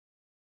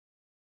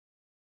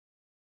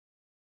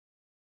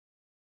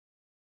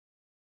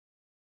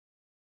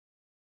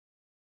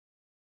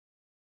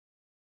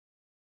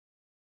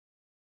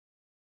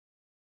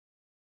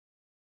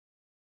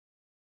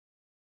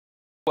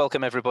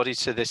Welcome everybody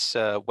to this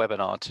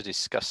webinar to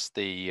discuss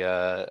the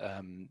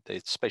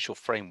spatial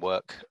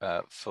framework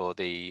for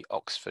the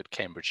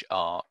Oxford-Cambridge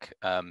Arc.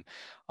 I'm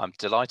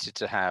delighted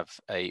to have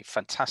a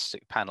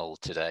fantastic panel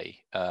today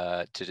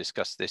to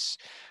discuss this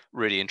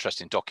really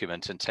interesting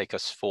document and take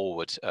us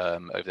forward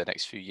over the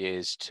next few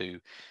years to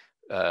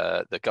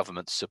the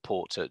government's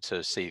support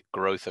to see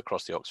growth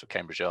across the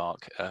Oxford-Cambridge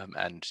Arc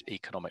and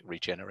economic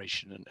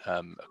regeneration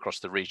across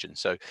the region.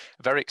 So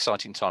a very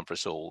exciting time for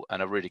us all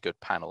and a really good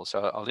panel.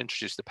 So I'll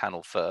introduce the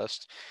panel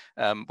first.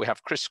 We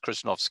have Kris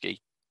Krasnowski,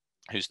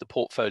 who's the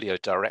Portfolio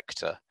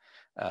Director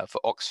for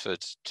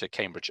Oxford to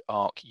Cambridge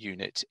Arc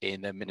Unit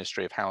in the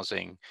Ministry of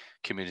Housing,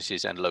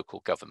 Communities and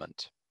Local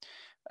Government.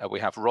 We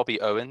have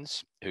Robbie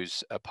Owens,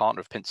 who's a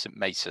partner of Pinsent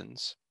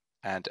Masons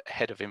and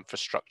Head of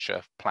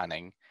Infrastructure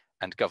Planning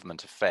and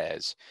Government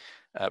Affairs.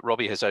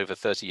 Robbie has over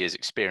 30 years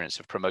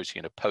experience of promoting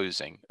and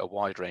opposing a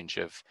wide range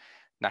of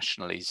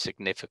nationally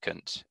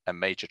significant and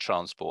major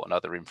transport and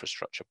other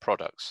infrastructure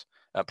projects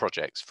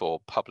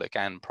for public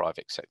and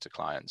private sector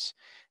clients,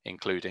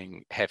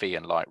 including heavy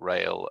and light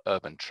rail,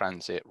 urban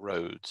transit,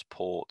 roads,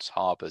 ports,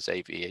 harbours,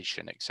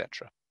 aviation,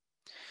 etc.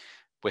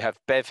 We have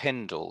Bev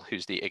Hindle,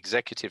 who's the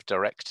Executive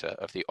Director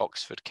of the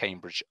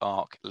Oxford-Cambridge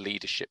Arc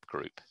Leadership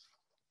Group.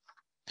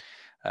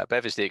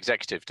 Bev is the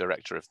Executive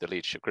Director of the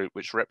Leadership Group,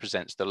 which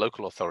represents the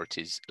local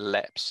authorities,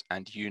 LEPs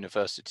and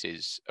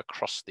universities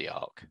across the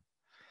Arc.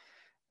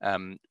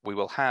 We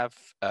will have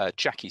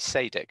Jackie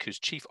Sadek, who's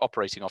Chief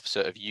Operating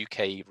Officer of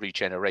UK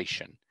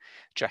Regeneration.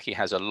 Jackie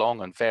has a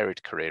long and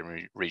varied career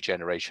in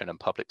regeneration and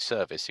public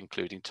service,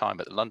 including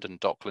time at London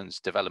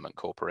Docklands Development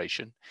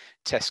Corporation,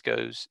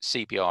 Tesco's,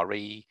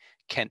 CBRE,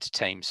 Kent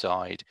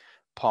Tameside,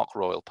 Park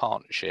Royal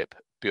Partnership,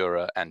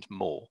 Bureau and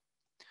more.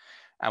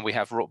 And we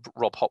have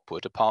Rob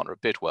Hopwood, a partner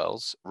at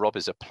Bidwell's. Rob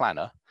is a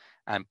planner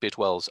and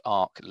Bidwell's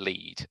Arc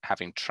lead,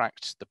 having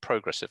tracked the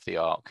progress of the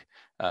Arc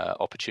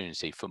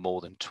opportunity for more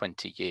than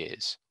 20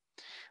 years.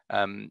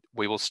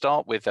 We will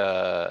start with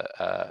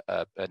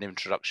an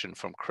introduction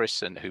from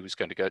Kris, and who's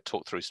going to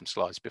talk through some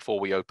slides before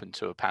we open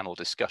to a panel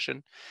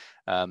discussion.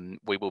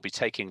 We will be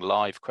taking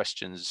live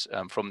questions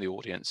from the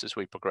audience as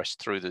we progress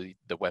through the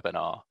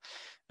webinar.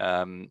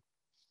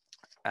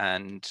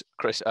 And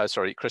Kris,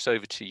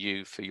 over to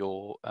you for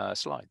your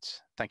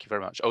slides. Thank you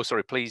very much. Oh,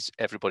 sorry, please,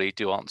 everybody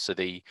do answer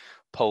the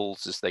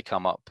polls as they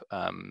come up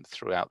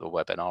throughout the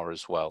webinar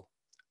as well.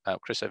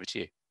 Kris, over to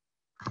you.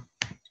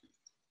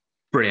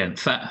 Brilliant.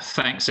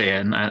 Thanks,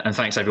 Ian, and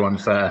thanks everyone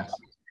for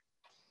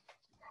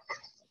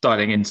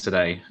dialing in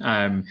today.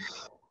 I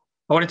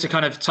wanted to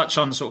kind of touch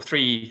on sort of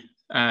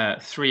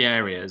three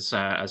areas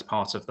as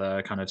part of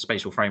the kind of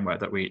spatial framework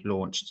that we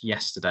launched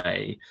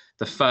yesterday.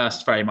 The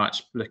first, very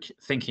much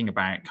thinking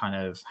about kind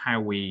of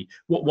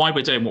why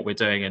we're doing what we're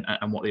doing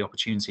and what the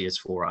opportunity is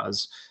for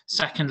us.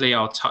 Secondly,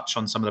 I'll touch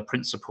on some of the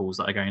principles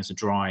that are going to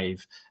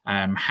drive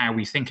how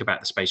we think about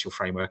the spatial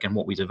framework and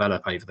what we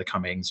develop over the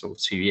coming sort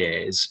of 2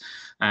 years.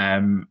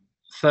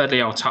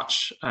 Thirdly, I'll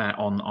touch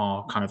on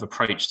our kind of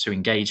approach to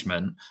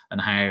engagement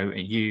and how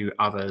you,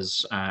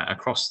 others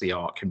across the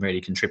Arc can really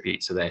contribute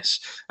to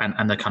this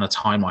and the kind of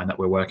timeline that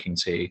we're working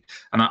to.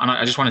 And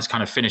I just wanted to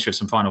kind of finish with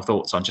some final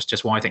thoughts on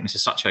just why I think this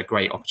is such a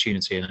great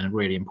opportunity and a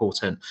really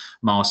important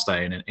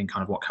milestone in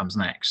kind of what comes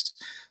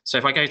next. So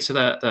if I go to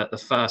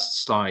the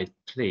first slide,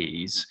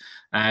 please.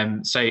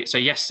 So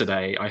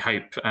yesterday, I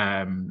hope,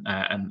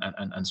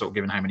 and sort of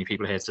given how many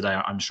people are here today,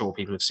 I'm sure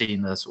people have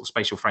seen the sort of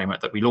spatial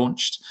framework that we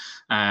launched,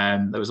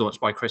 that was launched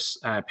by Chris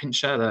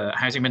Pincher, the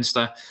Housing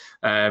Minister.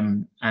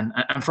 And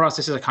for us,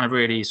 this is a kind of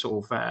really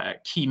sort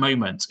of key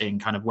moment in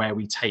kind of where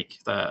we take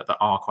the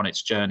Arc on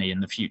its journey in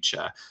the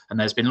future. And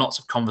there's been lots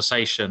of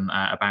conversation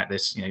about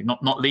this, you know,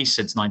 not least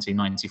since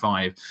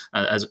 1995,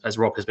 as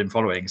Rob has been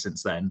following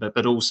since then,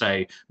 but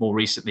also more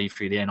recently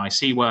through the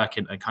NIC work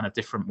and kind of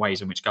different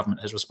ways in which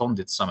government has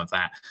responded to some of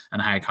that,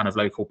 and how kind of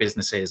local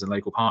businesses and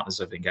local partners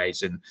have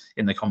engaged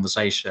in the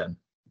conversation.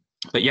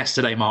 But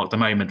yesterday marked the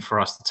moment for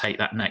us to take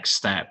that next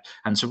step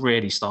and to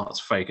really start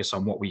to focus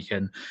on what we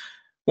can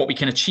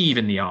achieve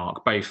in the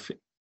Arc, both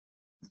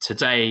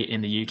today in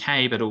the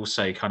UK, but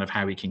also kind of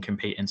how we can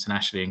compete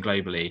internationally and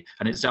globally.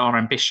 And it's our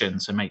ambition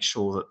to make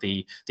sure that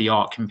the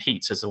Arc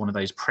competes as one of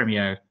those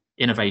premier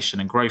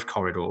innovation and growth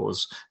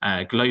corridors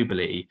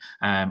globally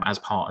as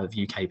part of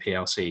UK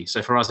PLC.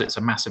 So for us, it's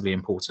a massively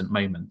important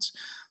moment.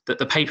 That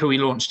the paper we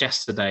launched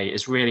yesterday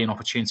is really an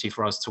opportunity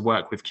for us to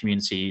work with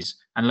communities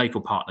and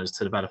local partners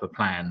to develop a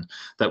plan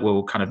that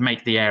will kind of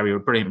make the area a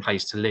brilliant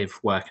place to live,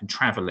 work and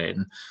travel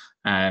in,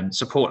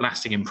 support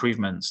lasting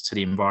improvements to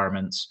the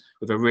environment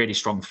with a really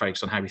strong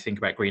focus on how we think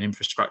about green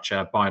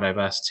infrastructure,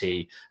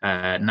 biodiversity,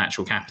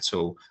 natural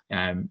capital,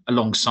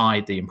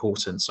 alongside the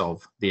importance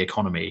of the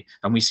economy.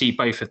 And we see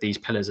both of these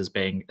pillars as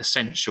being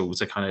essential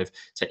to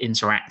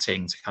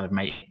interacting to kind of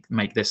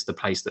make this the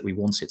place that we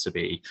want it to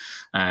be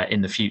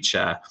in the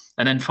future.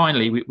 And then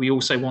finally, we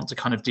also want to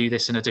kind of do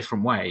this in a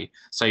different way.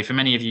 So for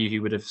many of you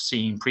who would have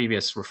seen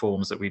previous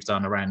reforms that we've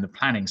done around the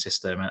planning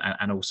system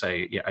and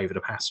also over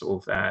the past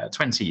sort of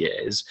 20 years,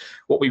 years.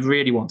 What we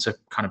really want to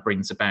kind of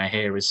bring to bear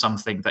here is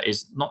something that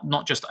is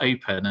not just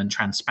open and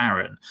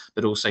transparent,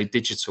 but also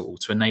digital,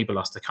 to enable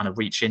us to kind of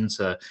reach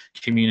into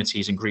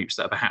communities and groups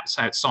that are perhaps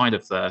outside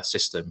of the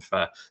system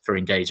for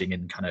engaging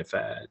in kind of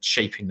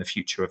shaping the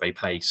future of a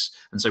place.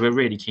 And so we're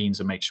really keen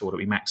to make sure that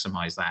we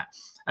maximize that.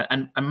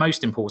 And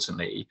most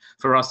importantly,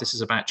 for us, this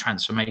is about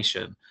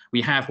transformation.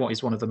 We have what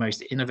is one of the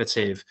most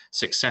innovative,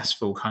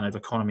 successful kind of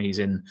economies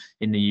in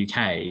the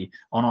UK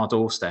on our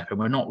doorstep, and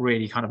we're not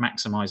really kind of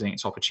maximising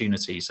its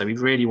opportunities. So we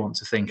really want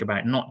to think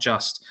about not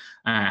just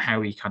how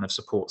we kind of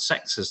support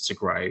sectors to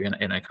grow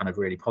in a kind of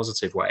really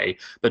positive way,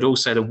 but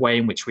also the way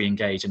in which we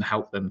engage and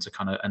help them to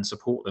kind of and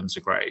support them to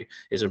grow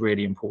is a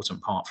really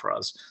important part for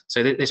us.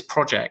 So this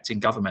project in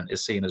government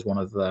is seen as one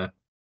of the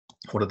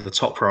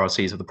top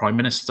priorities of the Prime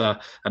Minister,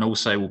 and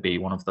also will be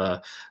one of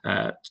the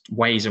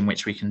ways in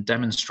which we can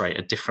demonstrate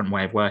a different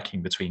way of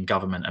working between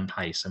government and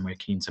place, and we're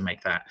keen to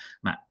make that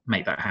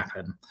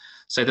happen.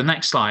 So the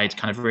next slide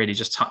kind of really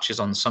just touches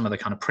on some of the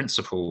kind of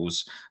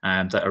principles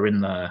that are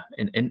in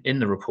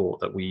the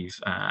report that we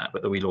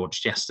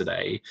launched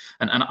yesterday,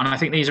 and I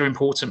think these are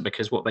important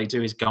because what they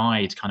do is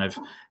guide kind of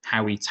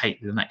how we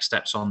take the next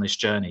steps on this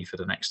journey for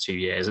the next 2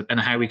 years, and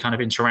how we kind of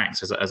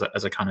interact as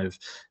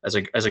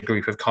a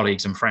group of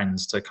colleagues and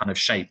friends to kind of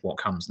shape what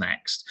comes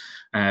next.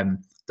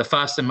 The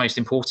first and most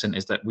important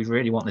is that we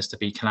really want this to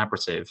be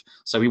collaborative.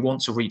 So we want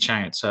to reach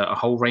out to a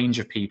whole range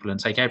of people and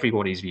take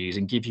everybody's views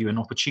and give you an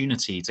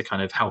opportunity to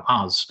kind of help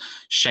us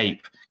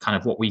shape kind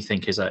of what we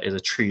think is a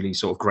truly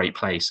sort of great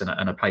place, and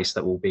a place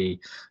that will be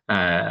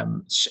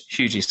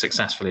hugely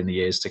successful in the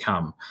years to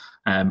come.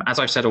 As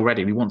I've said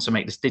already, we want to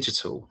make this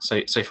digital.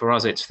 So for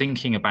us, it's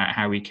thinking about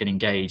how we can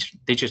engage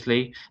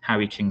digitally, how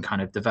we can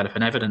kind of develop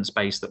an evidence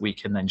base that we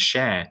can then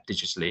share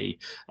digitally,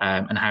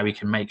 and how we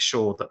can make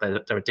sure that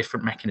there are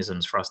different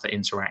mechanisms for us to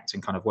interact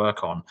and kind of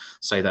work on,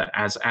 so that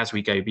as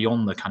we go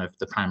beyond the kind of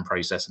the plan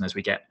process and as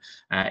we get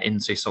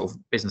into sort of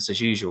business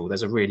as usual,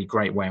 there's a really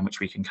great way in which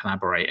we can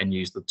collaborate and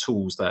use the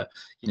tools that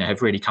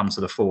have really come to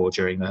the fore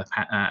during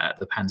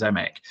the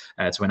pandemic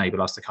to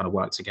enable us to kind of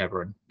work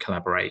together and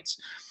collaborate.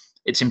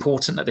 It's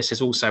important that this is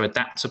also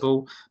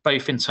adaptable,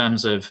 both in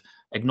terms of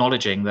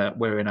acknowledging that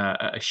we're in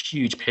a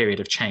huge period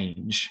of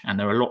change, and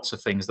there are lots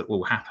of things that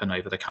will happen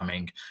over the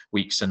coming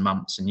weeks and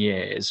months and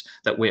years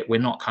that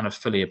we're not kind of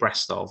fully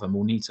abreast of, and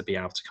we'll need to be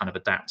able to kind of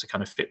adapt to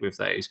kind of fit with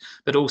those.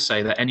 But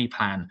also that any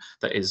plan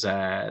that is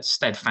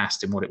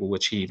steadfast in what it will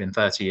achieve in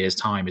 30 years'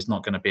 time is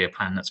not going to be a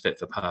plan that's fit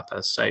for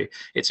purpose. So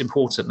it's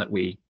important that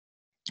we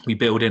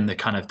build in the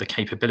kind of the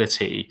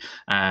capability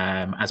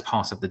as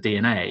part of the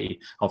DNA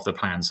of the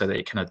plan, so that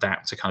it can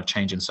adapt to kind of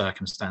changing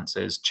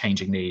circumstances,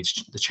 changing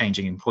needs, the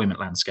changing employment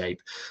landscape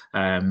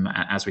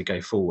as we go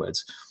forward.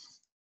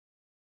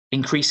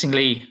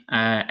 Increasingly,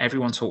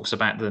 everyone talks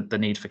about the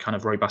need for kind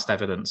of robust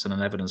evidence and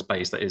an evidence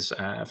base that is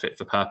fit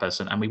for purpose,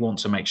 and we want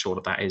to make sure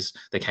that that is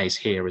the case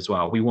here as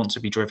well. We want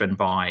to be driven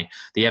by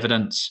the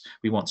evidence,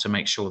 we want to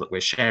make sure that we're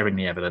sharing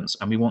the evidence,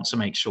 and we want to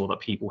make sure that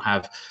people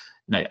have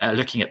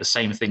looking at the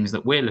same things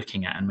that we're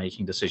looking at and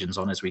making decisions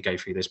on as we go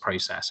through this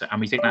process.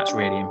 And we think that's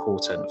really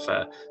important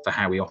for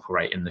how we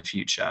operate in the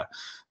future.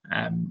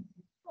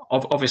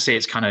 Obviously,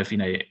 it's kind of,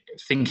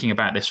 thinking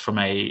about this from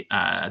a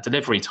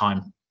delivery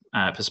time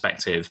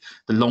perspective,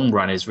 the long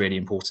run is really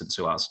important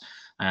to us.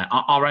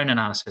 Our own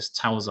analysis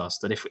tells us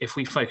that if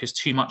we focus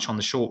too much on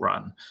the short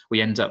run,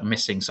 we end up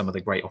missing some of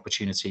the great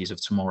opportunities of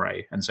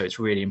tomorrow. And so it's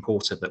really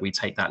important that we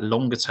take that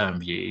longer term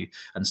view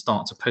and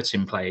start to put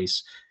in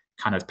place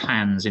kind of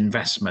plans,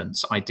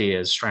 investments,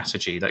 ideas,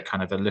 strategy that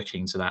kind of are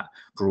looking to that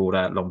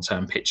broader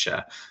long-term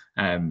picture.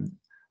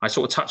 I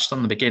sort of touched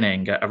on the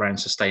beginning around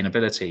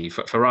sustainability.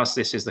 For us,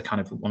 this is the kind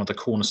of one of the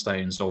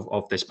cornerstones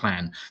of this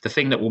plan. The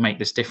thing that will make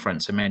this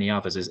different to many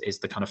others is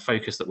the kind of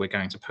focus that we're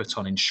going to put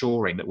on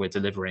ensuring that we're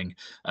delivering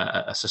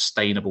a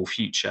sustainable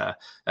future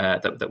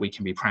that we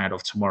can be proud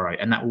of tomorrow.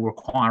 And that will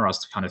require us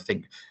to kind of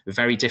think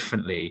very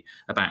differently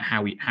about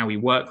how we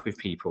work with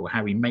people,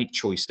 how we make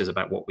choices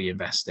about what we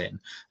invest in.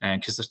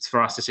 Because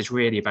for us, this is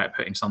really about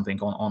putting something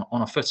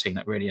on a footing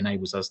that really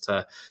enables us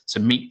to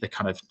meet the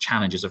kind of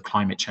challenges of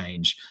climate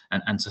change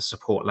and to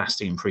support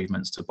lasting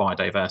improvements to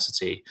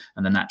biodiversity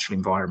and the natural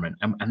environment.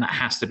 And that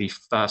has to be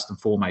first and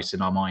foremost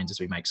in our minds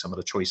as we make some of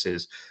the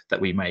choices that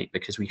we make,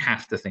 because we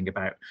have to think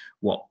about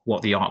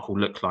what the Arc will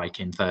look like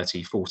in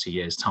 30, 40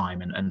 years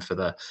time, and for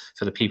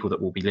the people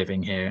that will be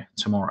living here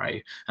tomorrow.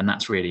 And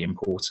that's really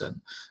important.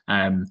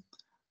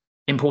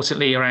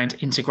 Importantly, around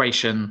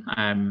integration,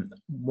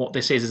 what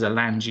this is a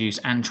land use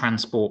and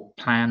transport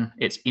plan.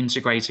 It's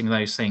integrating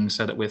those things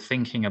so that we're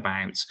thinking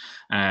about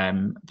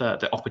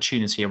the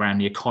opportunity around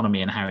the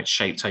economy and how it's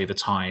shaped over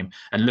time,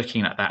 and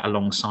looking at that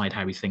alongside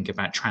how we think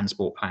about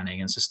transport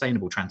planning and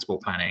sustainable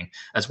transport planning,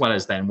 as well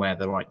as then where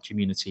the right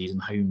communities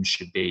and homes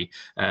should be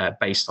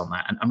based on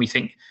that. And we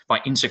think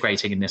by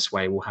integrating in this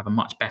way, we'll have a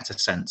much better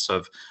sense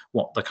of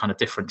what the kind of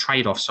different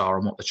trade-offs are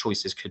and what the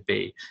choices could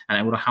be. And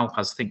it will help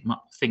us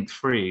think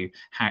through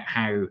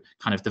how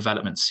kind of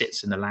development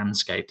sits in the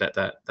landscape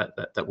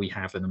that we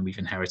have and we've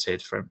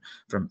inherited from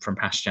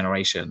past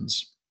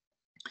generations.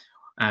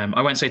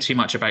 I won't say too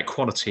much about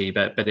quality,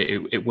 but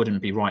it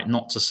wouldn't be right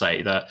not to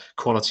say that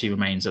quality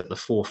remains at the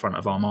forefront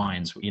of our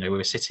minds.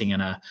 We're sitting in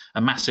a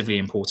massively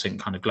important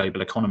kind of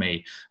global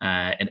economy,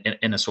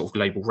 in a sort of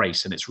global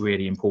race, and it's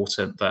really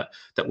important that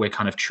we're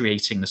kind of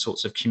creating the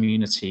sorts of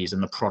communities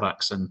and the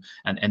products and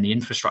the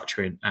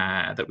infrastructure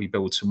that we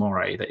build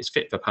tomorrow that is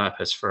fit for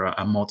purpose for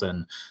a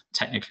modern,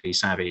 technologically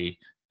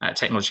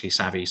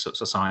savvy sort of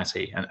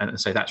society, and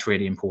so that's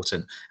really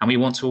important. And we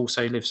want to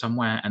also live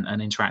somewhere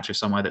and interact with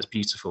somewhere that's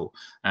beautiful,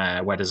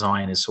 where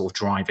design is sort of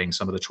driving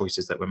some of the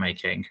choices that we're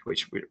making,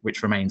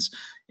 which remains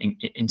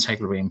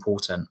integrally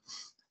important.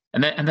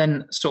 And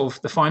then sort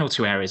of the final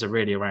two areas are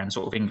really around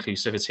sort of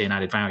inclusivity and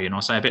added value. And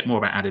I'll say a bit more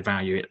about added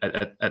value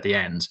at the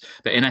end.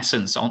 But in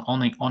essence,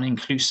 on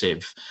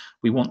inclusive,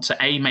 we want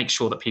to make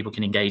sure that people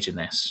can engage in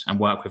this and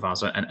work with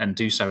us and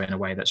do so in a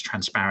way that's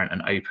transparent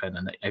and open,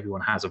 and that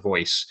everyone has a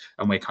voice,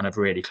 and we're kind of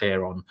really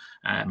clear on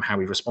how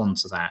we respond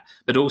to that.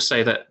 But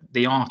also that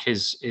the Arc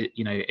has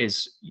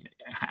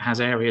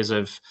areas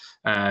of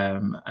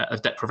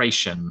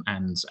deprivation,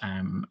 and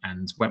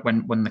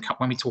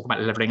when we talk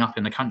about leveling up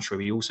in the country,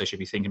 we also should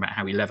be thinking about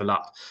how we level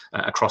up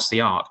across the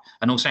Arc,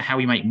 and also how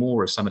we make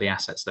more of some of the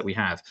assets that we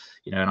have.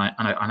 And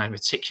I'm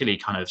particularly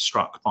kind of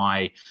struck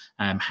by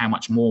how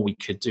much more we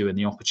could do, and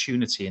the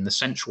opportunity in the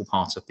central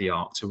part of the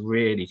Arc to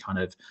really kind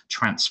of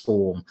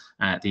transform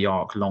the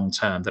Arc long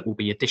term, that will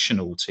be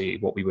additional to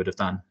what we would have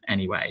done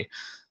anyway.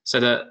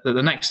 So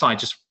the next slide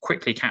just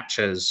quickly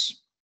captures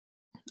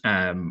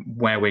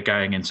where we're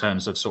going in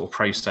terms of sort of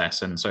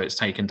process, and so it's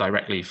taken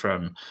directly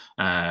from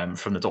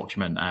the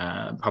document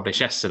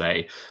published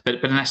yesterday. But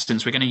in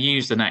essence, we're going to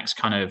use the next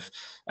kind of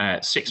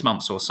 6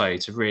 months or so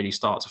to really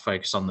start to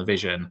focus on the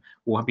vision.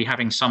 We'll be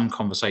having some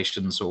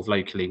conversations sort of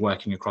locally,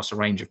 working across a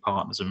range of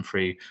partners and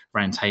through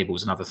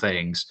roundtables and other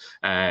things,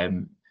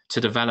 to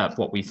develop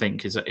what we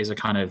think is a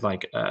kind of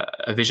like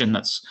a vision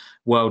that's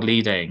world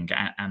leading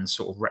and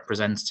sort of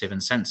representative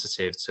and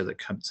sensitive to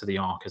the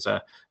Arc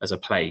as a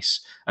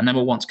place. And then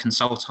we'll want to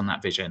consult on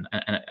that vision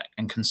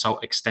and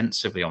consult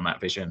extensively on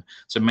that vision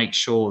to make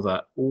sure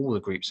that all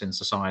the groups in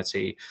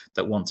society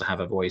that want to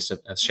have a voice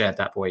have shared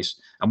that voice.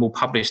 And we'll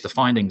publish the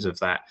findings of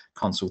that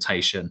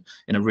consultation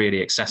in a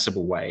really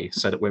accessible way,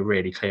 so that we're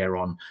really clear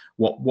on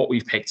what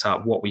we've picked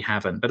up, what we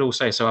haven't, but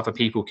also so other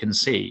people can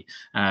see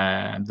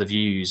the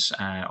views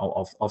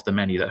of the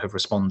many that have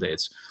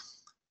responded.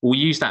 We'll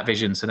use that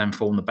vision to then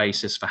form the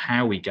basis for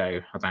how we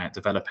go about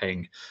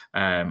developing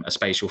a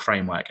spatial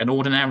framework. And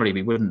ordinarily,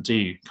 we wouldn't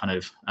do kind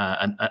of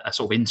a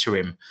sort of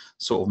interim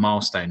sort of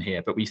milestone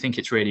here, but we think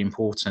it's really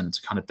important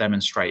to kind of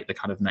demonstrate the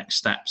kind of next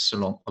steps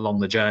along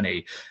the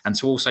journey, and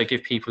to also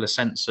give people a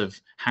sense of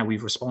how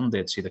we've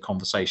responded to the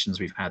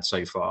conversations we've had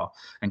so far,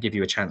 and give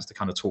you a chance to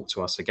kind of talk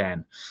to us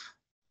again.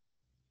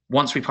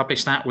 Once we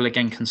publish that, we'll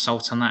again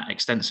consult on that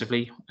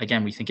extensively.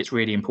 Again, we think it's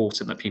really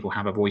important that people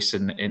have a voice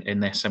in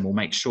this, and we'll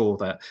make sure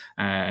that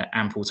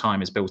ample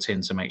time is built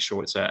in to make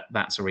sure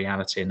that's a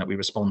reality, and that we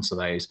respond to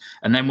those.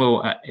 And then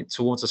we'll,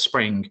 towards the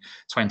spring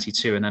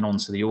 22 and then on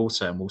to the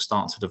autumn, we'll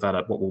start to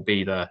develop what will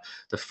be the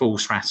full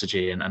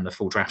strategy and the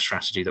full draft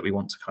strategy that we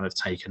want to kind of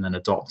take and then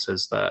adopt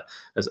as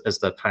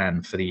the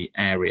plan for the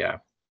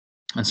area.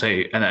 And so,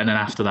 and then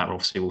after that,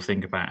 obviously, we'll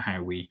think about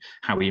how we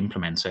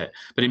implement it.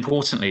 But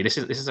importantly, this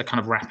is a kind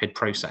of rapid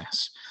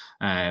process.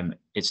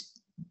 It's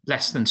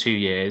less than 2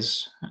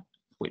 years,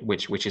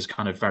 which is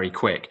kind of very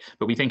quick.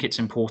 But we think it's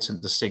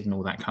important to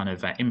signal that kind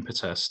of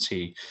impetus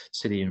to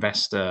the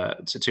investor,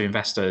 to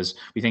investors.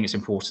 We think it's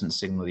important to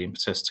signal the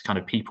impetus to kind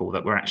of people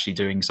that we're actually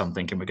doing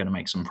something and we're going to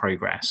make some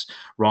progress,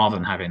 rather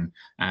than having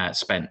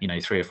spent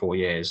 3 or 4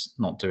 years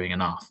not doing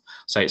enough.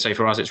 So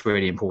for us, it's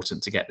really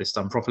important to get this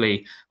done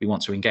properly. We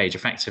want to engage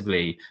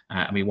effectively,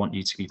 and we want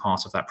you to be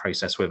part of that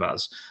process with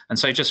us. And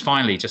so just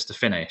finally, just to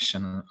finish,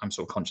 and I'm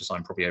sort of conscious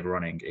I'm probably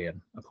overrunning,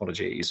 Ian,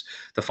 apologies.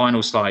 The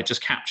final slide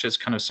just captures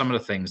kind of some of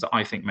the things that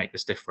I think make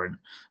this different,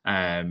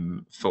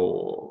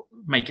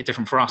 make it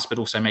different for us, but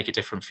also make it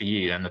different for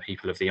you and the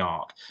people of the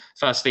Arc.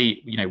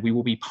 Firstly, we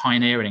will be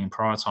pioneering and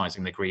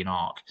prioritizing the Green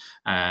Arc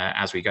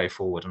as we go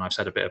forward, and I've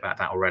said a bit about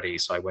that already,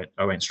 so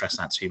I won't stress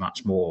that too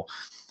much more.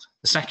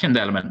 The second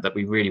element that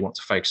we really want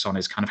to focus on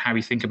is kind of how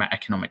we think about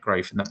economic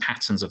growth and the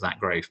patterns of that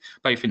growth,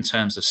 both in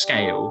terms of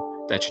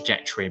scale, their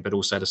trajectory, but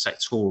also the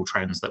sectoral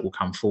trends that will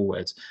come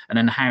forward. And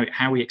then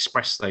how we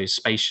express those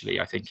spatially,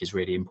 I think, is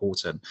really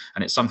important.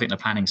 And it's something the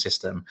planning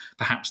system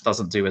perhaps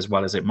doesn't do as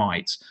well as it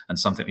might, and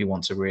something we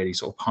want to really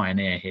sort of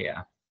pioneer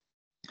here.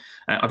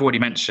 I've already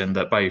mentioned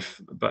that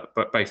both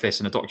this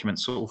and the document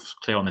sort of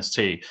clear on this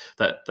too,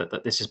 that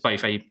this is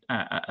both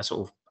a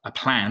sort of a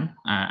plan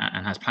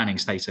and has planning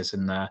status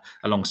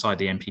alongside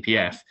the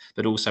NPPF,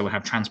 but also will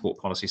have transport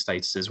policy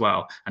status as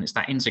well. And it's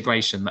that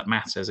integration that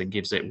matters and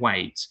gives it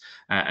weight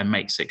and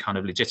makes it kind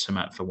of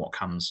legitimate for what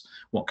comes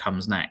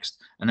next.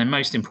 And then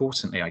most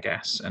importantly, I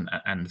guess,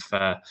 and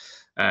for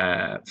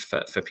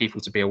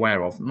people to be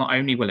aware of, not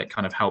only will it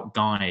kind of help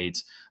guide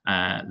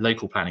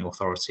local planning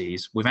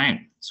authorities without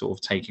sort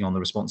of taking on the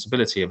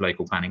responsibility of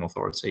local planning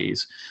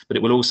authorities, but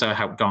it will also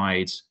help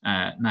guide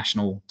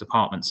national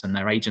departments and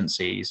their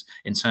agencies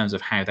in terms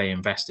of how they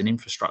invest in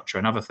infrastructure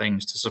and other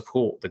things to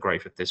support the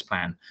growth of this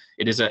plan.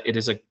 It is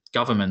a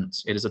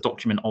government, it is a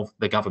document of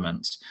the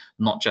government,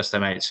 not just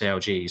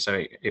MHCLG.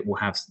 So it will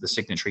have the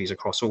signatories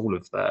across all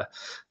of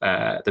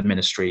the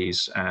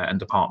ministries and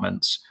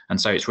departments.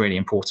 And so it's really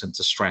important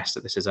to stress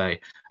that this is a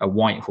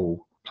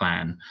Whitehall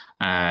plan,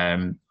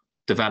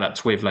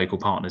 developed with local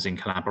partners in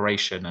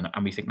collaboration,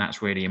 and we think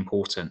that's really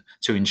important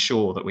to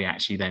ensure that we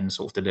actually then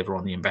sort of deliver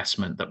on the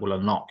investment that will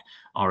unlock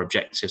our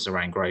objectives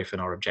around growth and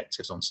our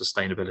objectives on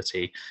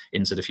sustainability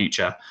into the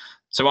future.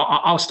 So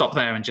I'll stop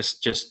there and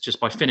just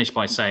finish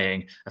by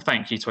saying a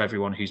thank you to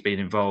everyone who's been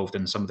involved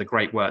and some of the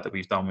great work that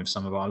we've done with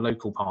some of our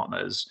local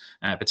partners,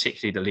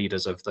 particularly the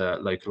leaders of the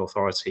local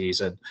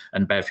authorities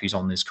and Bev, who's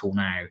on this call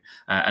now,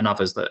 and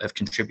others that have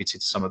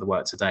contributed to some of the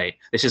work today.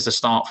 This is the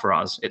start for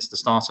us. It's the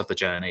start of the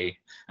journey.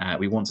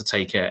 We want to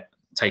take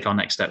our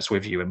next steps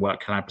with you and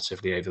work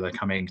collaboratively over the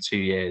coming 2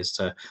 years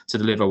to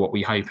deliver what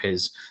we hope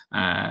is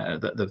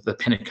the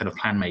pinnacle of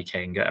plan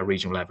making at a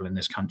regional level in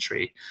this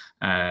country,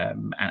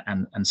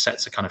 and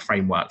sets a kind of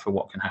framework for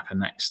what can happen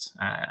next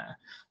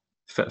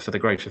for the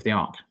growth of the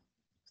Arc.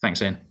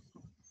 Thanks, Ian.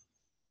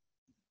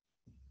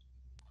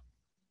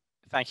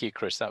 Thank you,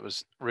 Kris. That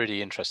was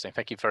really interesting.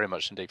 Thank you very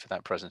much indeed for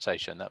that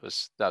presentation.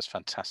 That's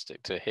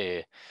fantastic to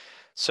hear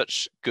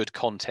such good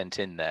content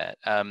in there.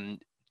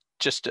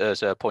 Just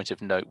as a point of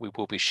note, we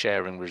will be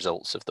sharing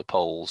results of the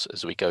polls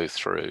as we go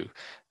through,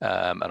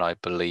 and I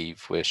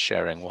believe we're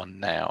sharing one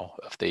now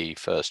of the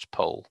first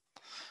poll.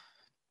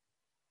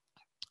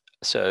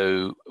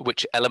 So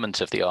which element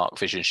of the Arc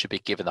vision should be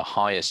given the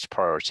highest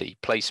priority?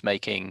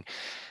 Placemaking,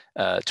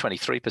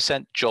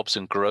 23%, jobs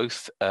and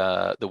growth,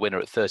 the winner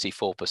at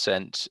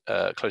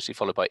 34%, closely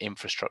followed by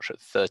infrastructure at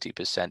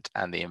 30%,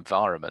 and the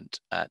environment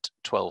at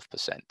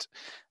 12%,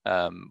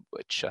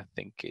 which I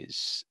think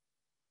is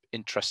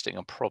interesting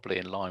and probably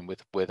in line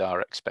with our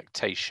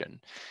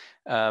expectation.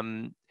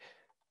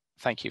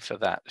 Thank you for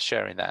that,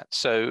 sharing that.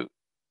 So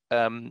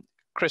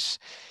Kris,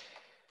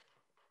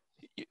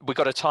 we've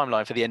got a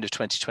timeline for the end of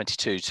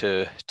 2022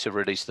 to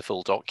release the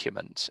full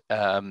document.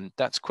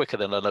 That's quicker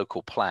than a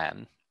local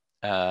plan,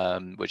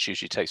 which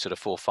usually takes sort of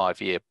 4 or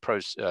 5 year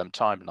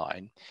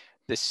timeline.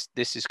 This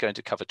is going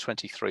to cover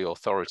 23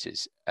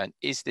 authorities. And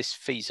is this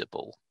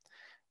feasible?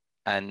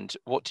 And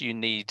what do you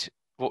need?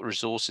 What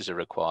resources are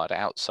required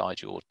outside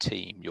your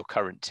team, your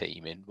current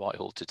team in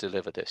Whitehall, to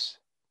deliver this?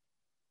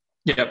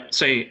 Yeah,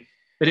 so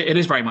it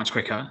is very much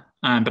quicker,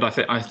 but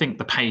I think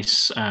the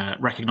pace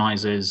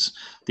recognises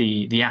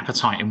the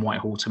appetite in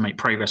Whitehall to make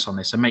progress on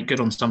this and make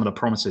good on some of the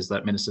promises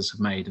that ministers have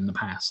made in the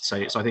past. So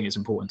I think it's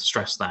important to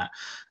stress that.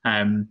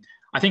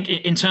 I think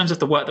in terms of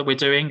the work that we're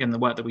doing and the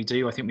work that we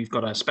do, I think we've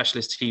got a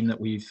specialist team that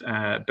we've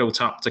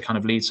built up to kind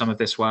of lead some of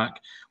this work.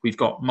 We've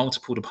got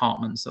multiple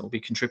departments that will be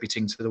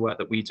contributing to the work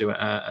that we do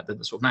at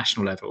the sort of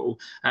national level.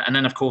 And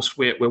then, of course,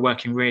 we're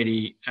working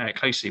really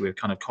closely with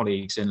kind of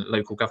colleagues in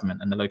local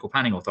government and the local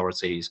planning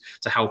authorities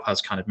to help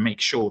us kind of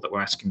make sure that we're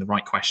asking the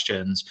right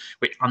questions,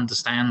 which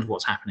understand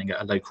what's happening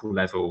at a local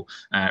level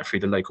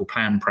through the local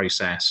plan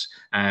process.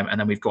 And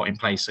then we've got in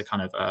place a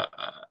kind of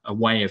a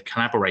way of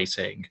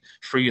collaborating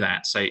through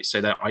that.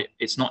 So that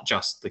it's not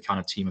just the kind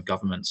of team of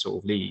government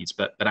sort of leads,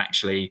 but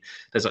actually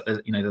there's a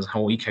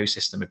whole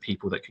ecosystem of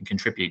people that can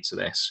contribute to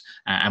this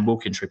and will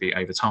contribute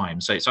over time.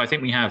 So I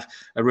think we have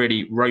a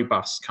really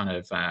robust kind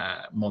of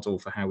model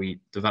for how we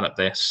develop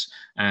this.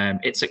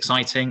 It's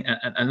exciting,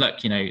 and look,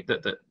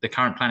 the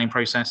current planning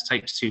process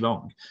takes too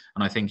long,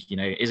 and I think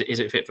is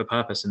it fit for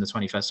purpose in the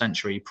 21st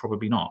century?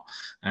 Probably not.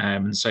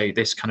 And so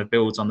this kind of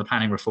builds on the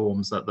planning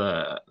reforms that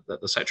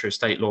the Secretary of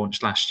State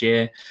launched last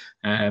year,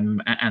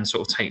 and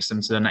sort of takes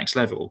them to the next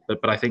level.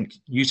 But I think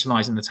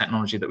utilising the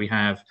technology that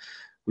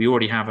we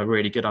already have a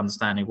really good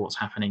understanding of what's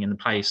happening in the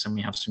place, and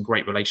we have some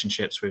great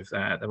relationships with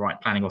the right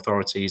planning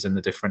authorities and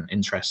the different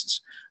interests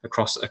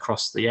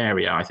across the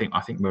area. I think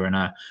we're in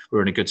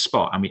a good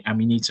spot, and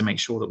we need to make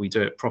sure that we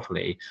do it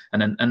properly.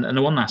 And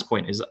the one last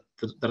point is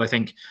that I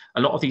think a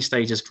lot of these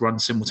stages run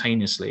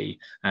simultaneously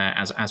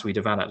as we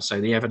develop. So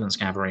the evidence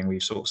gathering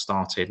we've sort of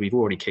started, we've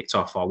already kicked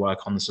off our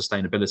work on the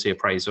sustainability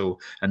appraisal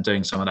and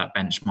doing some of that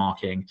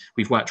benchmarking.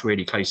 We've worked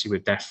really closely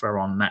with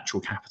DEFRA on natural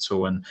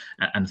capital and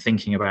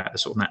thinking about the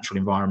sort of natural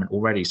environment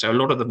already. So a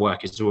lot of the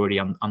work is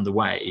already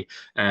underway,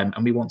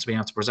 and we want to be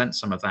able to present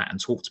some of that and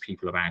talk to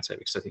people about it,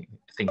 because I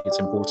think it's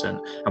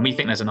important, and we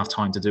think there's enough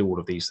time to do all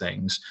of these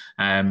things,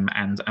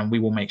 and we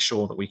will make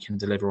sure that we can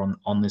deliver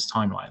on this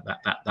timeline.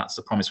 That's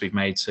the promise we've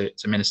made to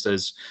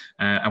ministers,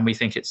 and we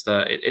think it's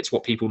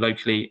what people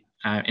locally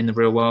in the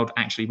real world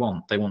actually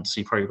want. They want to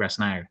see progress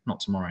now,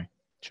 not tomorrow.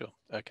 Sure.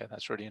 Okay,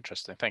 that's really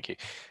interesting. Thank you.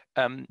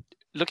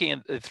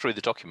 Looking through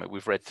the document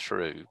we've read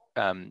through,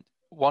 there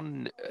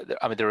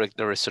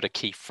are sort of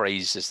key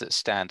phrases that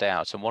stand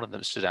out, and one of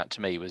them stood out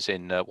to me was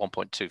in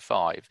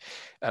 1.25,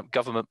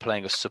 government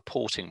playing a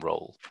supporting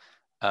role.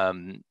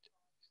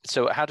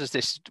 So how does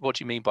this, what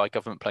do you mean by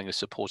government playing a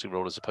supporting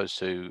role as opposed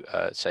to,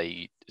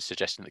 say,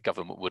 suggesting that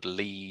government would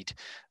lead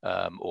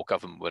or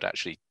government would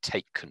actually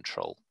take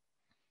control?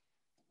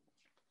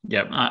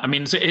 Yeah, I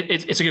mean,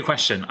 it's a good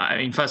question. I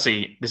mean,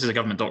 firstly, this is a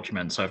government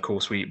document, so of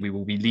course we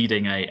will be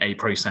leading a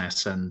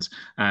process and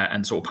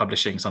sort of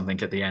publishing something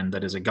at the end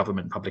that is a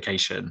government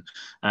publication.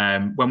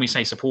 When we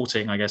say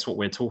supporting, I guess what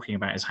we're talking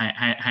about is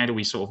how do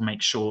we sort of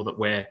make sure that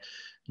we're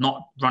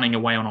not running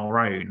away on our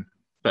own,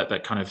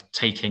 but kind of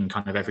taking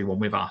kind of everyone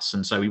with us.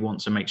 And so we want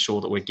to make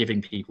sure that we're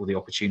giving people the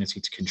opportunity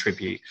to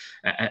contribute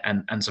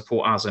and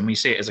support us. And we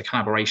see it as a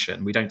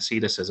collaboration. We don't see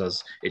this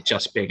as it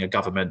just being a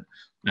government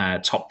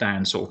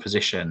top-down sort of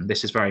position.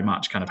 This is very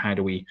much kind of how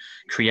do we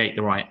create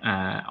the right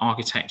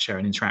architecture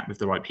and interact with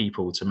the right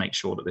people to make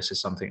sure that this is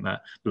something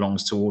that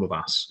belongs to all of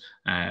us.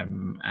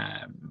 And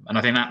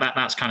I think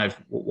that's kind of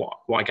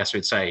what I guess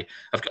we'd say.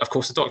 Of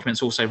course, the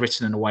document's also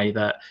written in a way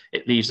that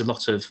it leaves a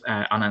lot of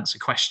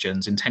unanswered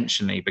questions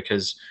intentionally,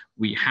 because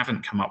we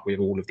haven't come up with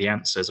all of the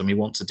answers, and we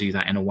want to do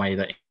that in a way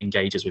that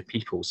engages with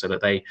people so that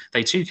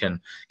they too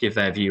can give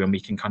their view, and we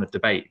can kind of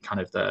debate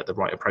kind of the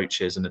right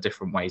approaches and the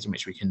different ways in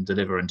which we can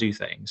deliver and do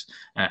things.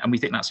 And we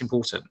think that's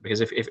important, because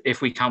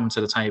if we come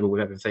to the table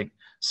with everything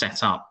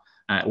set up,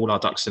 all our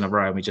ducks in a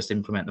row, and we just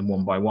implement them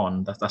one by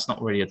one, that's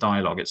not really a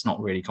dialogue, it's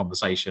not really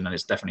conversation, and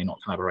it's definitely not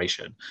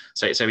collaboration.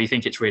 So we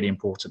think it's really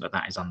important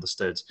that is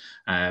understood.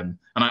 And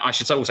I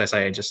should also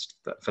say, just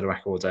for the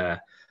record,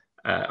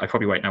 I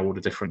probably won't know all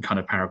the different kind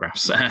of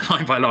paragraphs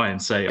line by line,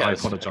 so yeah, I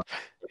apologize.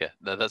 Yeah,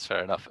 no, that's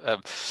fair enough.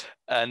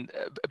 And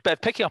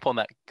Bev, picking up on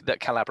that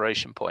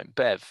collaboration point,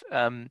 Bev,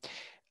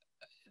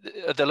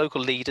 the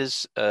local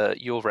leaders,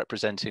 you're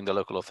representing the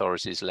local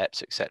authorities,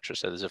 LEPs, etc.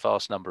 So there's a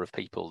vast number of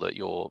people that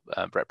you're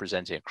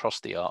representing across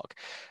the Arc.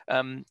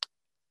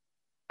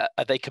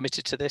 Are they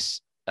committed to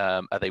this?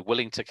 Are they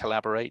willing to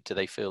collaborate? Do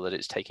they feel that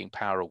it's taking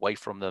power away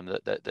from them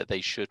that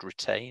they should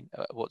retain?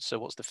 What's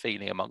the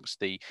feeling amongst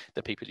the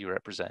people you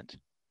represent?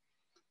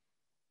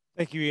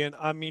 Thank you, Ian.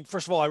 I mean,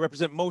 first of all, I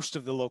represent most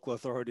of the local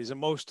authorities and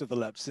most of the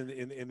LEPs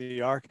in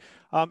the Arc,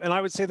 and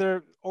I would say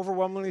they're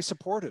overwhelmingly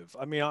supportive.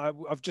 I mean,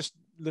 I've just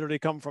literally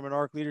come from an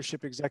Arc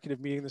leadership executive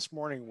meeting this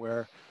morning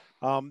where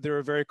they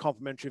were very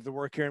complimentary of the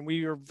work here, and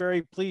we are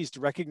very pleased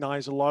to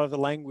recognize a lot of the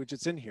language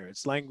that's in here.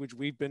 It's language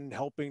we've been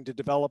helping to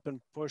develop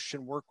and push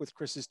and work with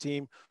Kris's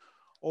team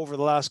over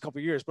the last couple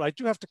of years. But I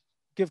do have to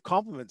give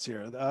compliments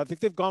here. I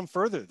think they've gone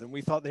further than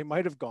we thought they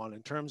might have gone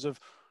in terms of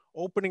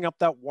opening up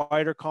that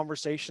wider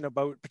conversation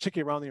about,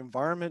 particularly around the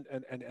environment,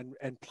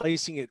 and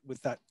placing it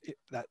with that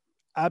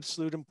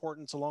absolute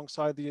importance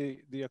alongside the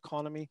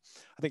economy.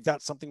 I think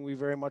that's something we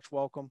very much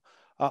welcome.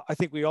 I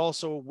think we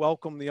also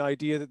welcome the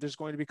idea that there's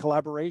going to be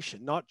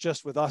collaboration, not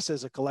just with us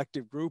as a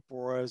collective group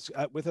or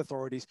with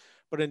authorities,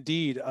 but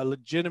indeed a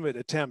legitimate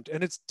attempt.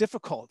 And it's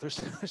difficult. There's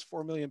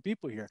 4 million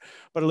people here,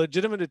 but a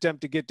legitimate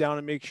attempt to get down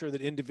and make sure that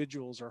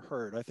individuals are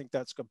heard. I think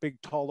that's a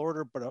big, tall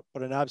order, but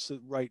an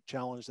absolute right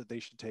challenge that they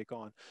should take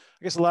on.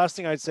 I guess the last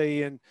thing I'd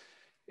say, Ian,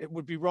 it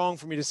would be wrong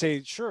for me to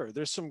say, sure,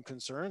 there's some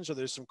concerns or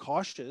there's some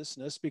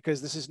cautiousness because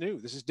this is new,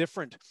 this is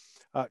different.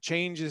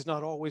 Change is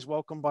not always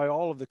welcomed by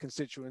all of the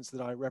constituents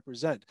that I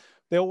represent.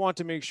 They'll want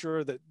to make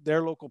sure that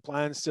their local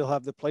plans still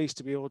have the place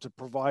to be able to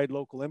provide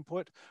local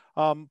input.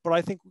 But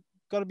I think we've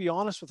got to be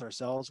honest with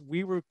ourselves.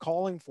 We were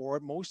calling for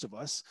it, most of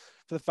us,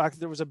 for the fact that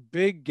there was a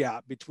big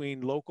gap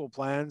between local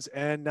plans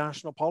and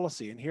national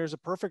policy. And here's a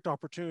perfect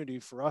opportunity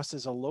for us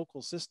as a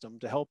local system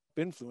to help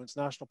influence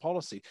national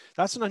policy.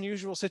 That's an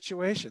unusual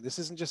situation. This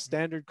isn't just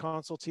standard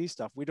consultee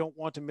stuff. We don't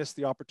want to miss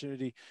the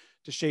opportunity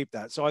to shape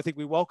that. So I think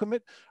we welcome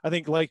it. I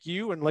think like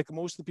you and like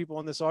most of the people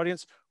in this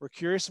audience, we're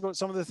curious about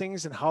some of the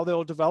things and how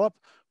they'll develop,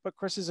 but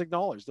Kris has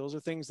acknowledged those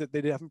are things that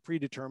they haven't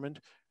predetermined,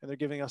 and they're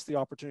giving us the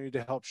opportunity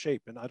to help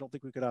shape. And I don't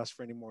think we could ask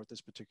for any more at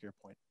this particular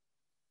point.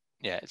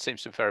 Yeah, it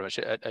seems to be very much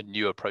a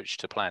new approach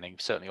to planning,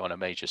 certainly on a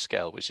major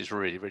scale, which is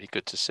really, really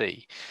good to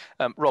see.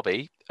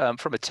 Robbie,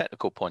 from a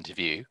technical point of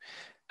view,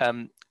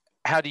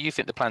 how do you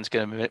think the plan's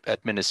going to be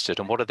administered,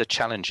 and what are the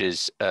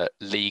challenges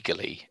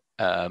legally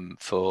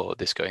for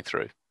this going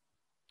through?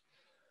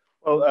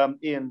 Well,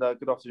 Ian,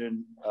 good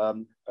afternoon,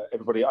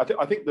 everybody. I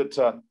think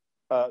that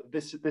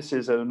this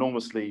is an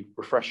enormously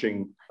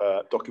refreshing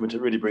document.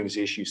 It really brings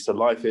the issues to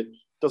life. It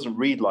doesn't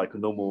read like a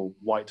normal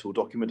Whitehall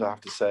document, I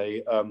have to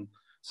say.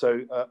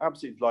 So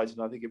absolutely delighted,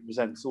 and I think it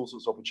presents all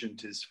sorts of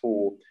opportunities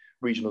for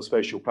regional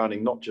spatial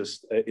planning, not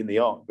just in the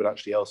Arc, but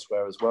actually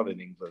elsewhere as well in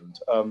England.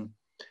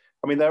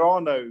 I mean, there are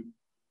no,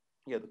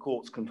 the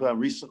courts confirmed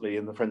recently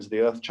in the Friends of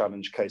the Earth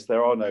Challenge case,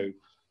 there are no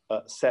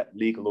set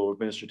legal or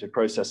administrative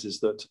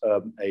processes that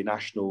a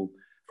national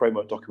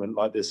framework document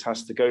like this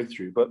has to go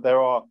through, but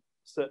there are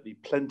certainly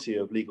plenty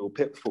of legal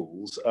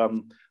pitfalls.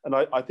 And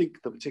I think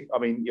there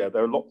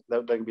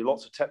can be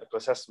lots of technical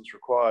assessments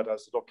required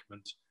as the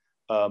document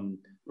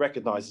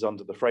recognises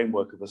under the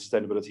framework of a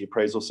sustainability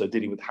appraisal, so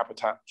dealing with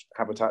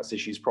habitats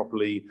issues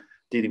properly,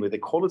 dealing with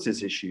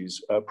equalities issues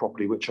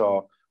properly, which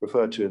are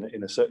referred to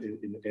in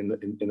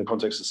the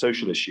context of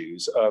social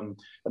issues. And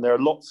there are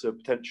lots of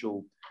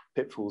potential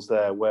pitfalls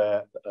there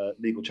where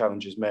legal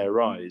challenges may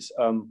arise.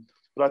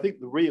 But I think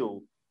the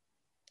real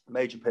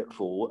major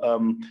pitfall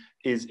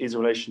is in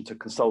relation to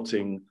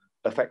consulting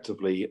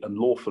effectively and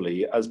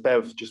lawfully. As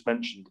Bev just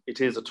mentioned,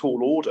 it is a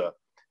tall order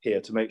here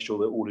to make sure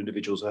that all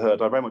individuals are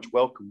heard. I very much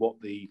welcome what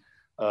the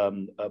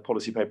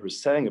policy paper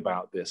is saying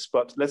about this,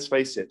 but let's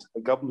face it,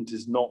 the government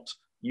is not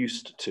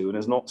used to and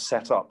is not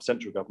set up,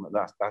 central government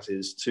that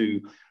is,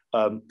 to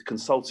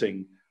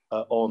consulting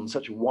on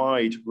such a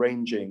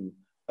wide-ranging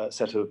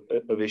set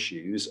of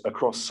issues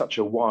across such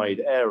a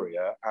wide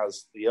area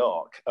as the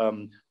Arc.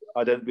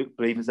 I don't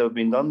believe it's ever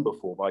been done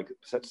before by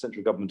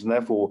central government, and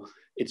therefore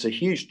it's a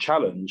huge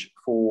challenge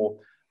for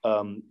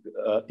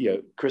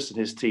Kris and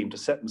his team to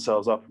set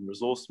themselves up and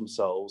resource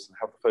themselves and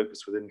have the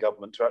focus within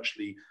government to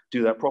actually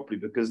do that properly,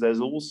 because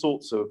there's all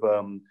sorts of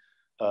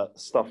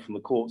stuff from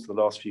the courts the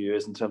last few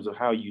years in terms of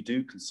how you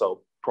do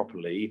consult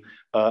properly,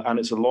 and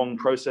it's a long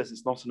process.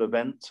 It's not an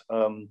event,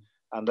 and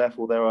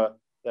therefore there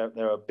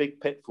are big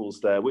pitfalls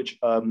there, which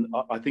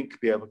I think could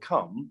be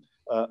overcome.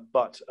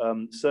 But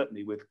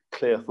certainly with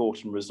clear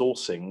thought and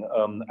resourcing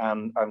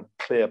and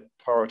clear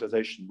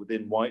prioritisation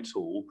within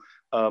Whitehall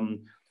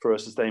for a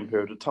sustained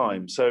period of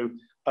time. So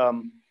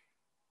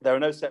there are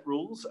no set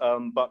rules,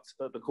 but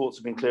the courts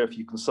have been clear: if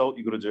you consult,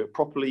 you've got to do it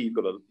properly. You've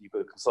got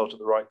to consult at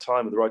the right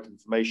time with the right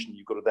information.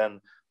 You've got to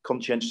then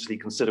conscientiously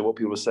consider what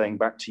people are saying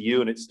back to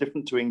you, and it's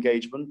different to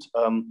engagement.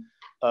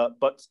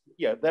 But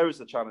yeah, there is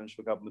a challenge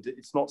for government.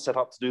 It's not set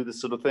up to do this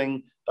sort of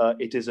thing.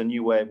 It is a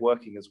new way of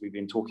working, as we've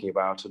been talking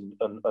about, and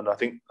I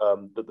think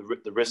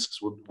that the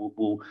risks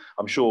will,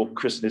 I'm sure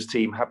Kris and his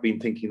team have been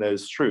thinking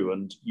those through,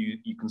 and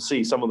you can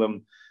see some of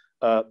them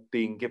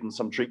being given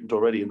some treatment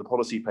already in the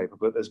policy paper,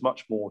 but there's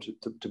much more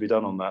to be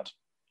done on that.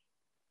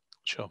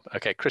 Sure.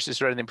 Okay, Kris, is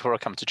there anything before I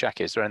come to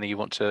Jackie? Is there anything you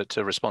want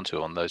to respond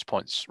to on those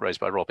points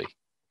raised by Robbie?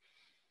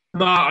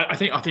 No, I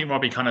think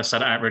Robbie kind of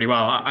said it out really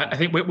well. I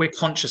think we're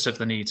conscious of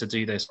the need to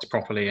do this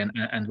properly,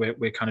 and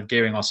we're kind of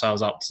gearing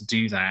ourselves up to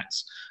do that.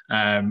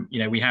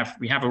 We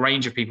have a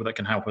range of people that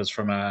can help us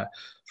from a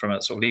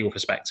sort of legal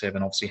perspective,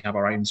 and obviously have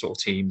our own sort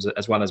of teams,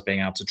 as well as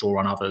being able to draw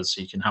on others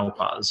who can help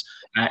us.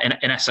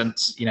 In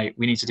essence,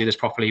 we need to do this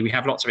properly. We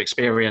have lots of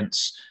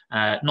experience,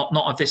 not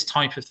of this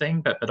type of thing,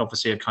 but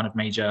obviously of kind of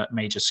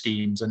major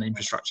schemes and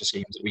infrastructure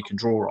schemes that we can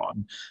draw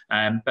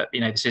on. But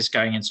this is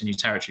going into new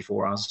territory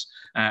for us.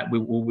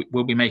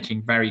 We'll be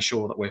making very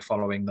sure that we're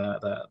following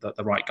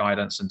the right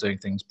guidance and doing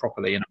things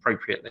properly and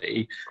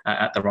appropriately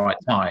at the right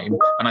time.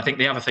 And I think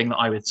the other thing that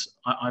I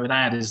would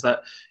add is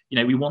that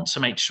we want to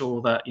make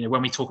sure that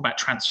when we talk about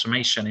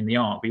transformation in the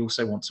Arc, we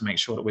also want to make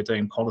sure that we're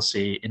doing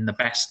policy in the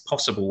best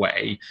possible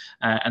way,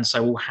 and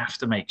so we'll have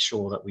to make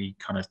sure that we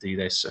kind of do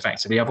this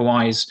effectively.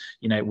 Otherwise,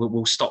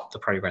 we'll stop the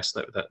progress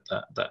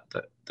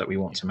that we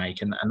want to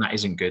make, and that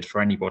isn't good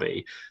for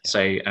anybody. So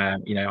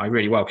I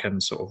really welcome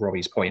sort of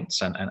Robbie's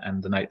points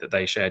and the note that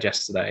they shared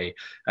yesterday,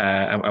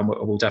 and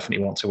we'll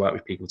definitely want to work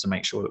with people to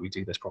make sure that we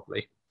do this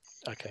properly.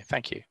 Okay,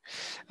 thank you.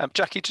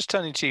 Jackie, just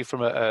turning to you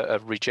from a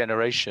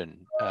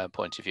regeneration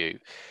point of view,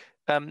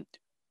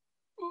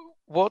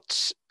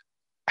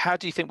 how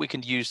do you think we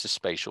can use the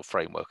spatial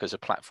framework as a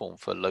platform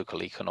for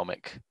local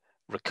economic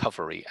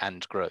recovery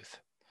and growth?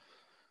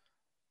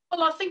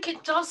 Well, I think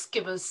it does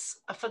give us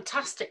a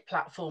fantastic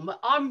platform.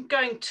 I'm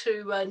going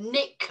to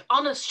nick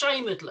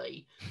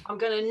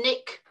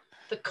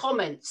the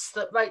comments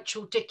that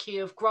Rachel Dickey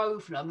of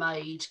Grosvenor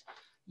made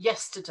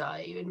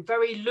yesterday in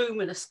very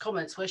luminous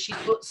comments, where she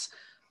puts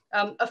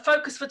a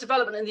focus for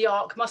development in the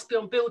Arc must be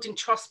on building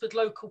trust with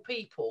local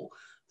people.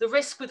 The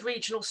risk with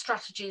regional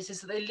strategies is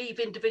that they leave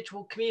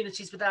individual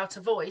communities without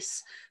a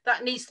voice.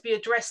 That needs to be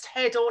addressed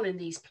head on in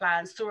these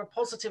plans through a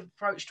positive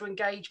approach to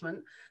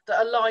engagement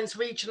that aligns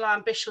regional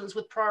ambitions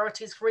with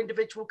priorities for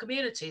individual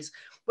communities,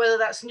 whether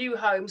that's new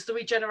homes, the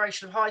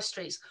regeneration of high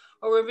streets,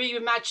 or a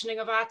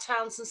reimagining of our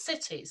towns and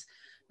cities.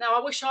 Now,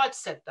 I wish I'd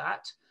said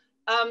that.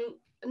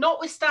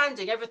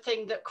 Notwithstanding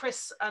everything that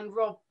Kris and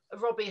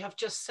Robbie have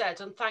just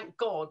said, and thank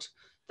God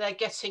they're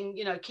getting,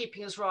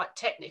 keeping us right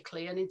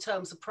technically and in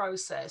terms of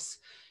process.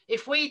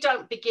 If we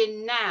don't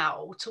begin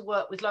now to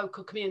work with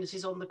local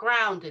communities on the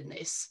ground in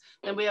this,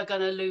 then we are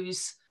going to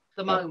lose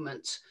the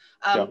moment.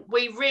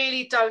 We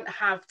really don't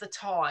have the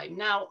time.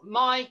 Now,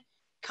 my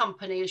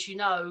company, as you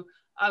know,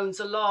 owns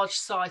a large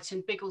site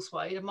in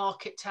Biggleswade, a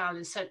market town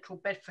in central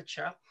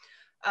Bedfordshire.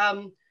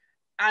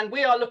 And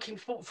we are looking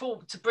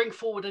forward to bring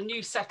forward a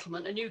new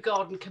settlement, a new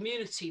garden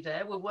community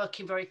there. We're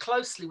working very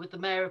closely with the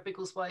Mayor of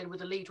Biggleswade and with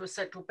the leader of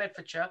Central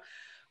Bedfordshire.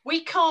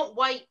 We can't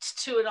wait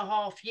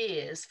 2.5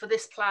 years for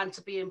this plan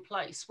to be in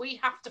place. We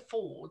have to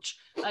forge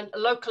a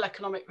local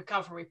economic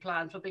recovery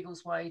plan for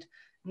Biggleswade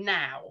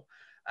now.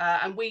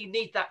 And we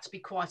need that to be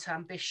quite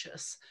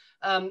ambitious.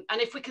 And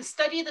if we can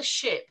steady the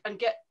ship and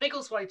get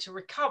Biggleswade to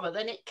recover,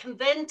 then it can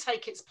then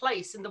take its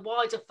place in the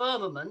wider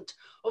firmament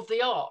of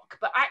the Arc.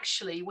 But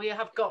actually, we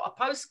have got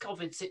a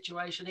post-COVID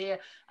situation here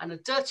and a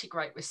dirty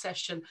Great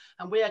Recession,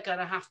 and we are going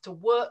to have to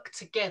work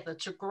together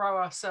to grow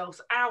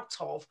ourselves out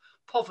of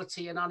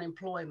poverty and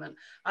unemployment.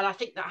 And I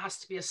think that has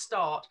to be a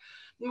start.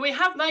 We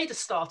have made a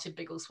start in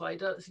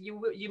Biggleswade.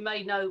 You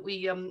may know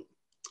we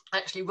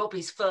actually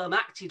Robbie's firm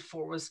acted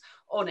for us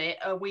on it.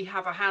 We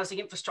have a housing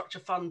infrastructure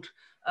fund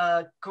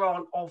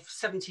grant of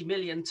 70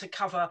 million to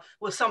cover,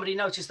 well, somebody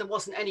noticed there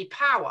wasn't any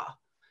power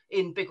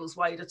in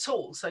Biggleswade at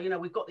all. So, you know,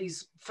 we've got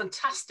these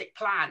fantastic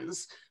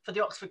plans for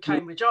the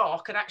Oxford-Cambridge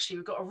Arc, and actually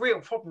we've got a real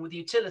problem with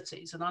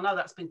utilities. And I know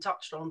that's been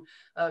touched on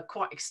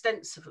quite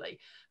extensively.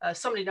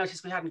 Somebody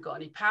noticed we hadn't got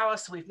any power.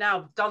 So we've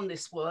now done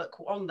this work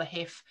on the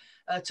HIF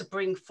to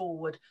bring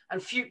forward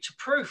and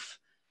future-proof,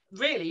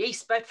 really,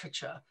 East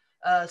Bedfordshire,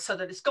 so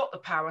that it's got the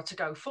power to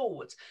go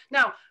forwards.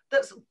 Now,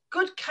 that's a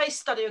good case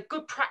study, a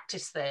good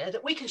practice there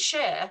that we can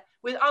share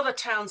with other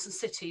towns and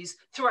cities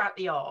throughout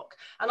the Arc.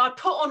 And I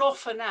put on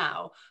offer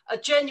now, a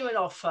genuine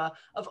offer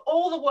of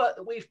all the work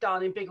that we've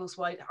done in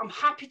Biggleswade. I'm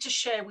happy to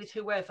share with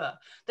whoever.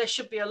 There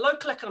should be a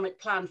local economic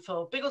plan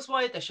for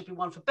Biggleswade, there should be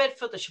one for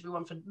Bedford, there should be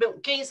one for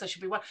Milton Keynes, there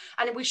should be one,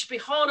 and we should be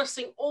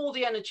harnessing all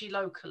the energy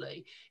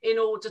locally in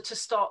order to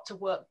start to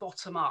work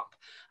bottom up.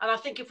 And I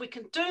think if we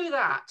can do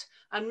that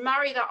and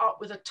marry that up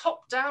with a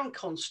top-down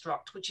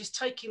construct, which is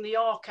taking the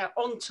Arc out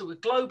onto a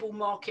global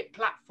market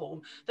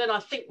platform, then I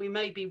think we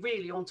may be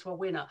really onto a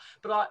winner.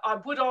 But I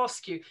would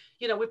ask you,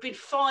 you know, we've been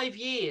 5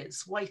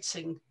 years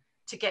waiting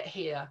to get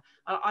here.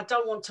 I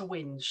don't want to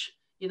whinge.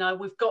 You know,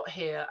 we've got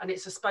here and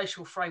it's a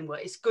spatial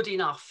framework. It's good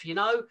enough, you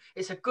know,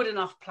 it's a good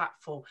enough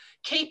platform.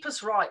 Keep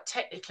us right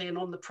technically and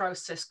on the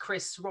process,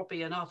 Kris,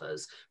 Robbie and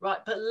others, right?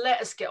 But let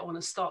us get on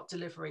and start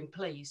delivering,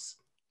 please.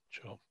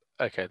 Sure.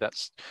 Okay,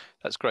 that's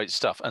great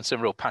stuff, and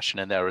some real passion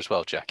in there as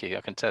well, Jackie.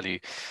 I can tell you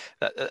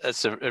that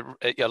it's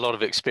a lot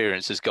of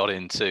experience has got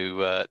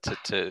into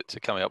to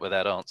coming up with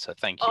that answer.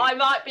 Thank you. I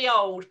might be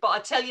old, but I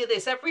tell you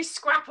this: every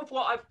scrap of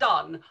what I've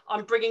done,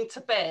 I'm bringing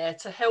to bear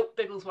to help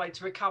Biggleswade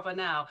to recover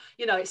now.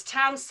 You know, it's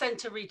town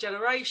centre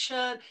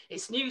regeneration,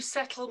 it's new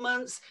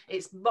settlements,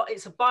 it's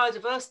a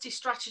biodiversity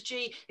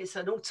strategy, it's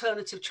an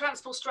alternative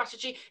transport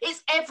strategy,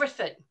 it's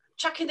everything.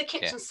 Chucking the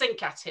kitchen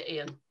sink at it,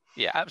 Ian.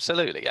 Yeah,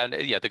 absolutely, and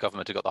yeah, the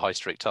government have got the High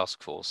Street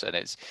Task Force, and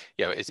it's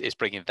it's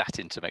bringing that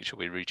in to make sure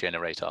we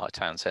regenerate our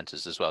town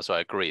centres as well. So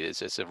I agree,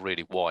 it's a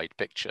really wide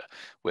picture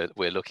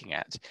we're looking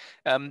at.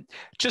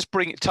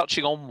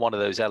 Touching on one of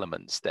those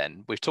elements,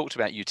 then we've talked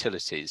about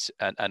utilities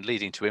and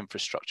leading to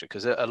infrastructure,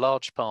 because a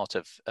large part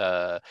of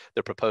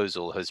the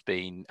proposal has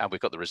been, and we've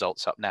got the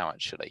results up now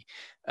actually.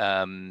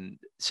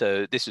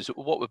 So this is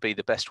what would be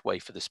the best way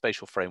for the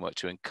spatial framework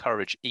to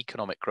encourage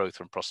economic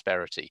growth and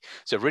prosperity.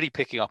 So really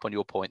picking up on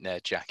your point there,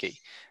 Jackie,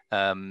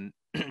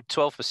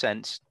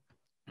 12%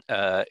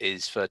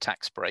 is for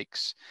tax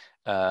breaks.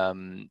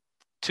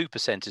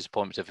 2% is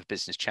appointment of a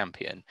business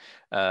champion.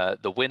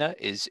 The winner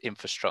is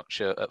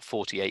infrastructure at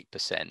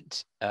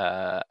 48%,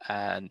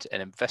 and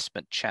an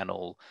investment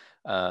channel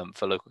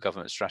for local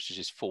government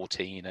strategies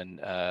 14%,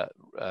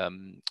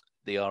 and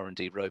the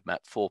R&D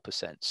roadmap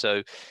 4%.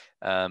 So,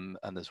 and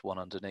there's one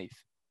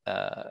underneath.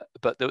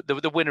 But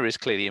the winner is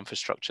clearly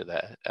infrastructure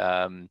there.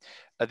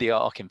 The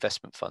Arc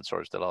Investment Fund,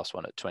 sorry, is the last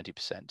one at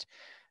 20%.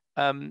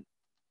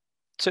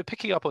 So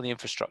picking up on the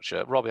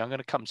infrastructure, Robbie, I'm going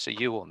to come to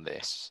you on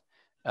this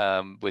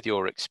with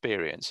your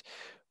experience.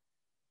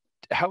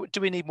 How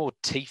do we need more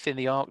teeth in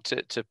the Arc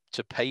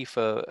to pay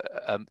for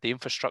the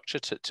infrastructure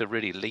to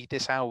really lead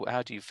this?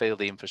 How do you feel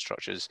the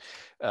infrastructure's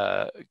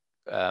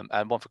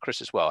and one for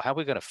Kris as well? How are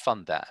we going to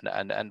fund that,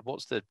 and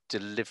what's the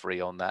delivery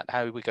on that?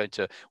 How are we going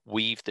to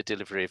weave the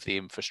delivery of the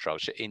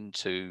infrastructure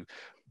into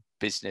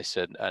business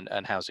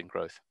and housing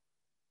growth?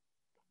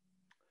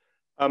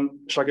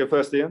 Shall I go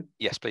first, Ian?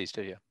 Yes, please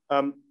do. Yeah.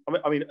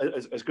 I mean,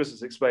 as Kris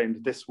has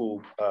explained, this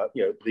will,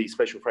 the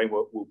spatial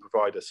framework will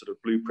provide a sort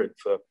of blueprint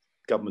for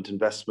government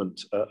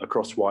investment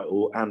across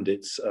Whitehall and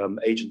its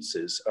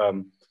agencies.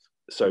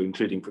 So,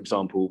 including, for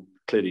example,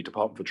 clearly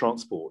Department for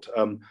Transport.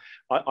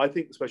 I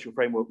think the spatial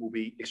framework will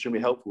be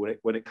extremely helpful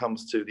when it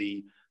comes to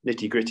the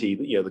nitty-gritty,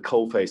 the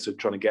coalface of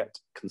trying to get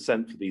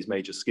consent for these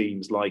major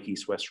schemes like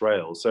East West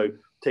Rail. So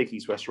take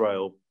East West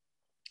Rail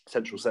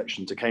central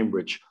section to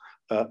Cambridge.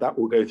 That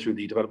will go through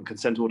the development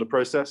consent order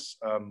process.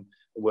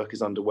 The work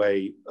is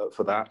underway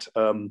for that.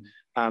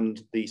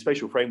 And the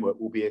spatial framework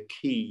will be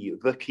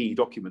the key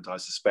document, I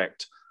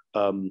suspect,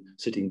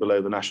 sitting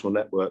below the national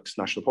network's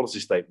national policy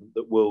statement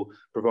that will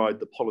provide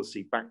the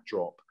policy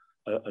backdrop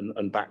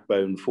and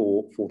backbone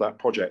for that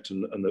project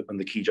and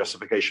the key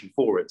justification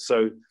for it.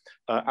 So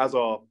as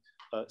our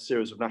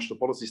series of national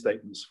policy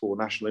statements for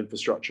national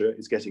infrastructure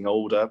is getting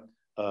older,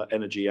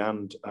 energy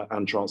and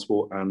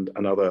transport and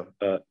other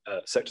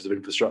sectors of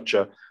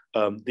infrastructure,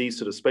 these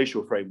sort of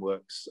spatial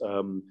frameworks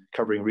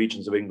covering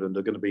regions of England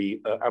are going to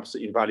be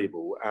absolutely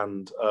invaluable.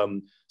 And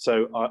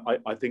so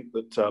I think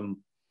that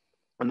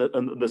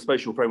and the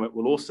spatial framework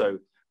will also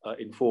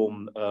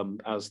inform,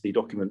 as the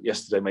document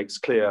yesterday makes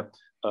clear,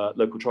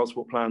 local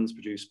transport plans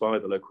produced by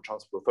the local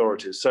transport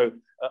authorities. So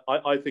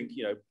I think,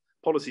 you know,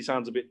 policy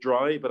sounds a bit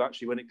dry, but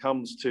actually when it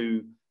comes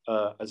to,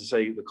 as I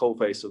say, the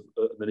coalface of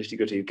the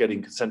nitty-gritty of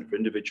getting consent for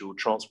individual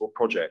transport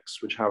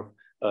projects, which have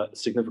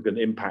significant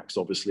impacts,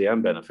 obviously,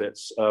 and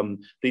benefits,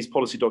 these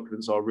policy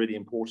documents are really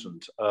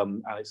important,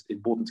 and it's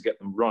important to get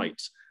them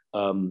right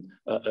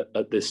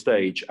at this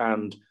stage.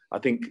 And I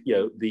think, you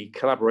know, the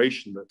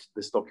collaboration that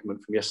this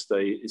document from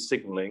yesterday is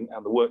signalling,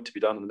 and the work to be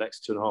done in the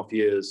next 2.5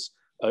 years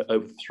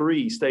over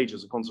 3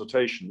 stages of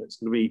consultation, it's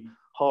going to be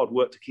hard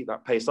work to keep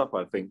that pace up,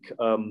 I think,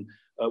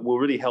 will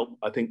really help,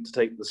 I think, to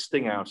take the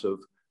sting out of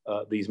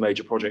these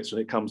major projects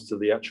when it comes to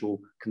the actual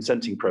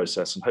consenting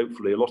process. And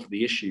hopefully a lot of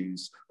the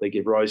issues they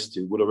give rise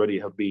to will already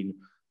have been,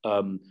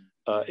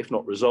 if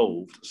not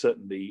resolved,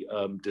 certainly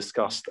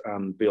discussed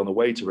and be on the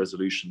way to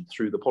resolution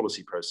through the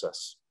policy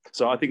process.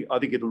 So I think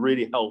it'll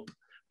really help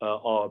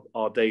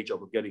our day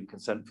job of getting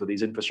consent for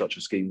these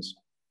infrastructure schemes.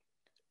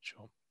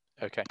 Sure.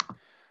 Okay.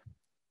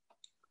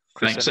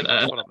 Kris, thanks.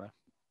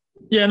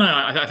 Yeah, no,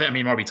 I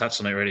mean, Robbie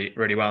touched on it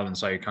really well, and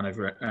so kind of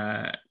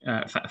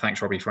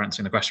thanks, Robbie, for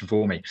answering the question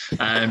for me.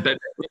 But in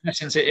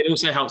essence, it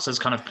also helps us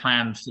kind of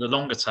plan for the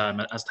longer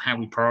term as to how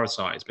we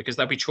prioritise, because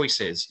there'll be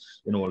choices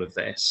in all of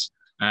this.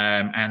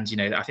 And you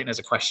know, I think there's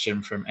a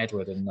question from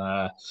Edward in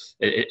the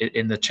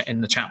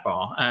chat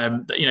bar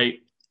that, you know,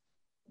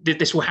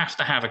 this will have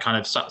to have a kind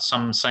of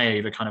some say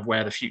over kind of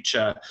where the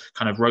future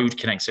kind of road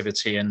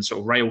connectivity and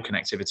sort of rail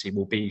connectivity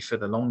will be for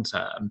the long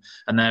term,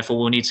 and therefore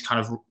we'll need to kind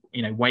of,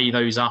 you know, weigh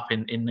those up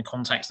in the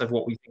context of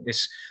what we think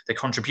the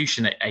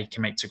contribution that it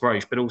can make to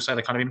growth, but also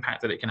the kind of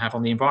impact that it can have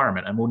on the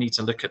environment. And we'll need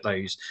to look at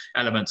those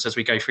elements as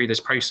we go through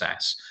this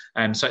process.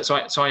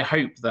 So I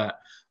hope that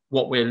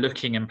what we're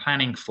looking and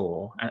planning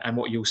for, and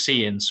what you'll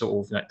see in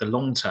sort of like the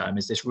long term,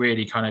 is this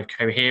really kind of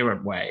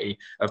coherent way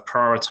of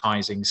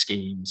prioritizing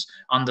schemes,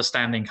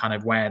 understanding kind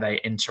of where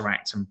they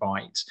interact and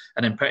bite,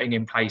 and then putting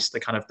in place the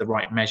kind of the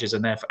right measures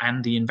and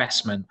the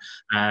investment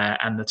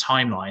and the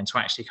timeline to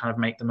actually kind of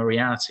make them a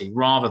reality,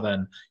 rather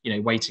than, you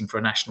know, waiting for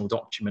a national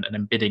document and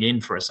then bidding in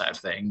for a set of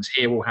things.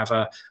 Here we'll have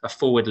a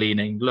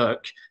forward-leaning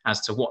look as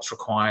to what's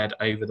required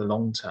over the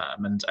long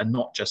term, and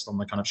not just on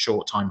the kind of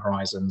short time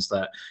horizons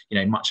that, you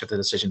know, much of the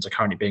decisions are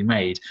currently being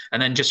made.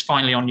 And then just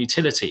finally on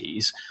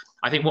utilities,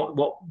 I think what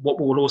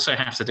we'll also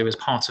have to do as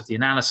part of the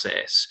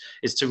analysis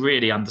is to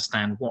really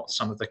understand what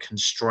some of the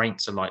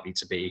constraints are likely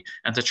to be,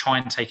 and to try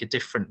and take a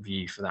different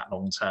view for that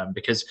long term,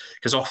 because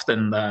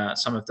often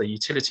some of the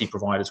utility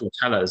providers will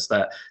tell us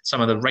that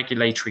some of the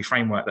regulatory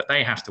framework that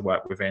they have to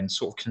work within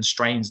sort of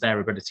constrains their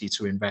ability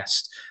to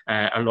invest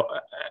a lot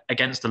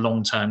against the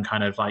long term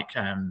kind of like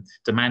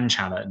demand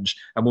challenge,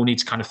 and we'll need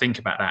to kind of think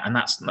about that. And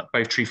that's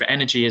both true for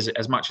energy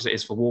as much as it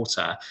is for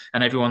water,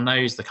 and everyone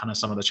knows the kind of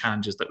some of the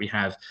challenges that we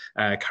have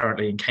currently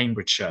in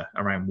Cambridgeshire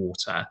around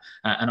water,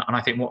 and I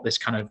think what this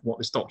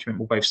document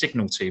will both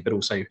signal to, but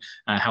also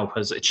help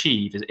us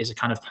achieve, is a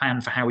kind of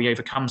plan for how we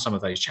overcome some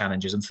of those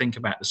challenges and think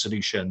about the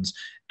solutions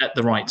at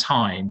the right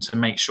time to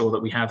make sure that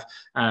we have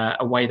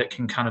a way that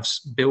can kind of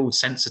build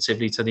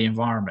sensitively to the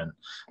environment,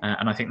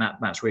 and I think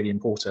that's really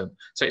important.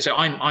 So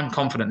I'm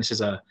confident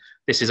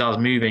this is us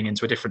moving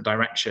into a different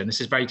direction. This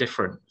is very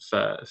different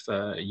for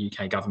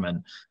UK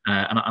government,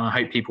 and I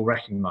hope people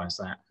recognise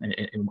that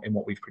in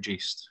what we've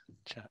produced.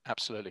 Yeah,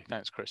 absolutely.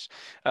 Thanks, Kris.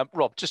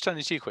 Rob, just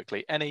turning to you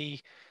quickly.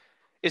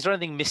 Is there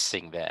anything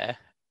missing there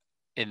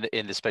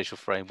in the spatial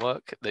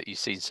framework that you've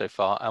seen so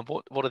far, and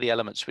what are the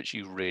elements which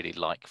you really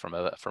like from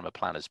a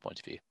planner's point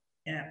of view?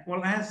 Yeah,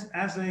 well, as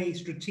a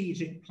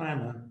strategic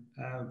planner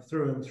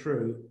through and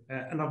through,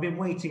 and I've been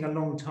waiting a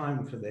long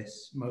time for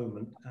this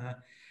moment.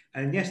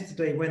 And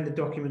yesterday, when the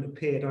document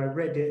appeared, I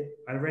read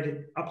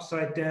it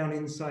upside down,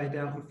 inside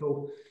out, and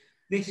thought,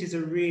 this is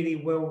a really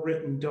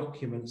well-written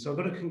document. So I've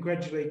got to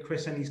congratulate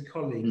Kris and his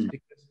colleagues,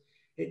 because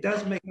it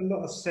does make a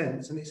lot of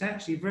sense, and it's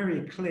actually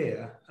very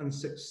clear and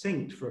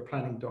succinct for a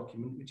planning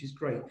document, which is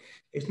great.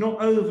 It's not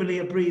overly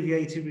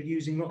abbreviated with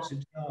using lots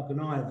of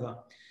jargon either.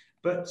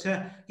 But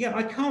yeah,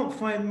 I can't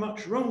find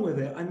much wrong with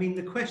it. I mean,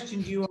 the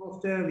questions you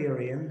asked earlier,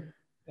 Ian,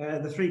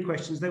 the 3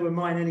 questions, they were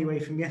mine anyway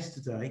from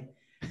yesterday.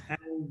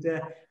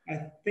 And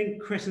I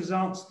think Kris has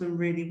answered them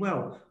really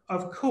well.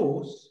 Of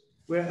course,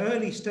 we're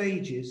early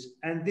stages,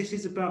 and this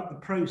is about the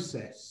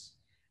process,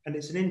 and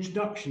it's an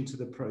introduction to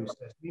the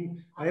process. I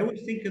mean, I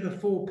always think of the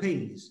 4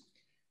 Ps.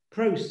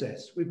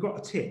 Process, we've got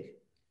a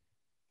tick.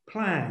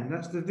 Plan,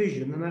 that's the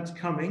vision, and that's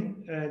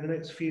coming in the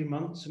next few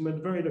months, and we're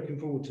very looking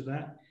forward to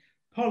that.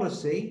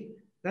 Policy,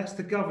 that's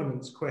the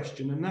governance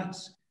question, and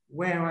that's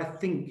where I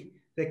think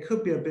there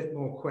could be a bit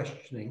more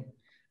questioning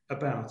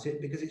about it,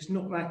 because it's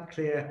not that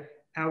clear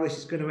how this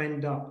is going to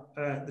end up,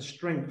 the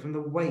strength and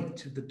the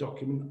weight of the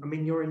document. I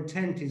mean, your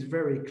intent is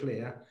very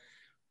clear.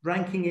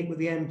 Ranking it with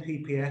the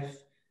NPPF,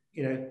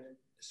 you know,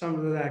 some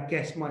of our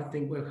guests might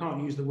think, well, I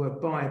can't use the word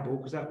Bible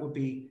because that would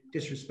be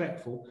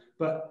disrespectful,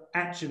 but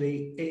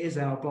actually it is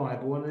our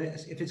Bible. And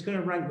if it's going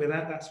to rank with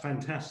that, that's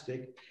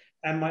fantastic.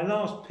 And my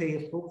last P,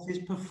 of course, is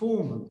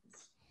performance.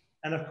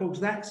 And of course,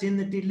 that's in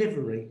the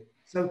delivery.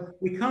 So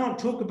we can't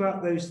talk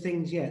about those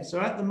things yet. So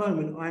at the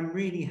moment, I'm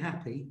really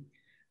happy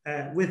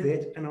with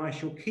it, and I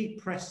shall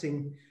keep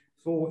pressing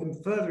for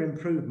further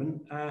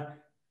improvement.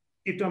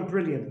 You've done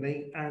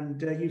brilliantly,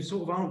 and you've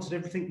sort of answered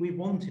everything we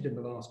wanted in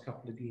the last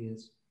couple of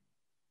years.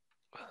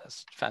 Well,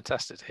 that's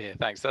fantastic to hear.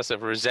 Thanks. That's a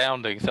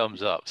resounding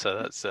thumbs up.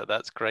 So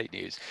that's great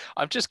news.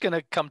 I'm just going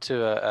to come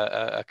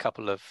to a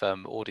couple of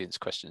audience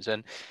questions,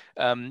 and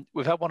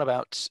we've had one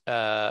about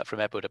from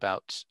Edward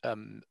about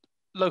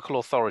local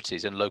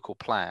authorities and local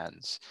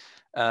plans.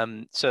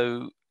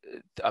 So,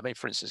 I mean,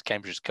 for instance,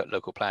 Cambridge's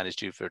local plan is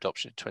due for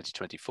adoption in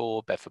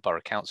 2024. Bedford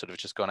Borough Council have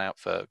just gone out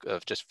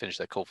have just finished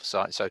their call for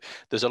site. So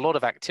there's a lot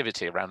of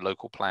activity around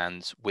local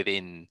plans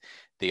within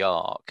the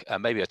ARC.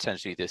 Maybe I turn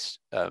to this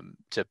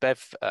to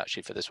Bev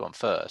actually for this one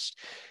first.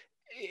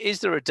 Is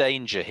there a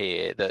danger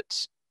here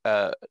that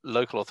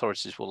local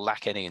authorities will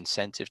lack any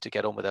incentive to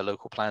get on with their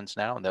local plans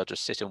now, and they'll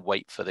just sit and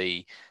wait for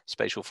the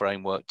spatial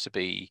framework to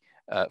be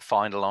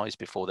finalised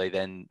before they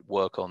then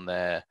work on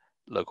their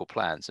local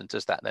plans? And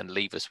does that then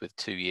leave us with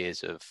 2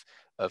 years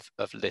of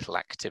little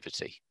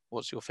activity?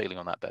 What's your feeling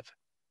on that, Bev?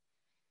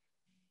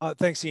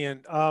 Thanks,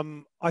 Ian.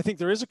 I think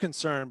there is a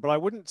concern, but I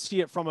wouldn't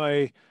see it from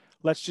a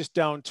let's just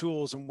down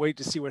tools and wait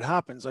to see what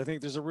happens. I think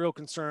there's a real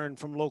concern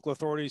from local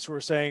authorities who are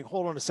saying,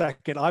 hold on a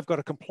second, I've got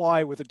to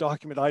comply with a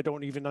document I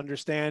don't even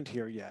understand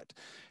here yet.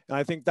 And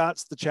I think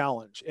that's the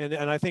challenge. And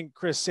I think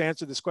Kris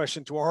answered this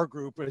question to our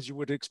group, as you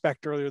would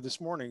expect earlier this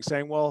morning,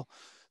 saying, well,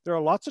 there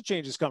are lots of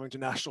changes coming to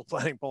national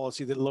planning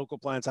policy that local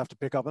plans have to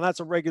pick up, and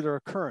that's a regular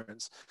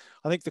occurrence.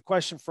 I think the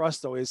question for us,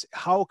 though, is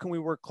how can we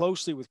work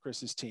closely with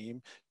Kris's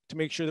team to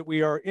make sure that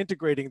we are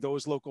integrating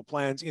those local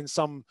plans in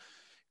some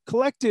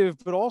collective,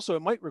 but also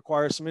it might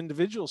require some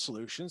individual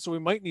solutions. So we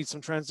might need some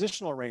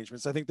transitional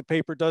arrangements. I think the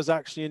paper does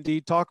actually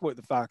indeed talk about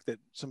the fact that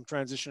some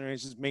transition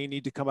arrangements may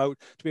need to come out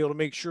to be able to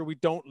make sure we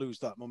don't lose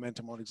that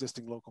momentum on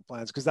existing local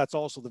plans, because that's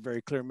also the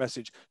very clear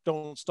message.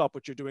 Don't stop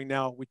what you're doing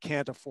now. We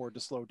can't afford to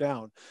slow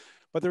down.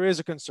 But there is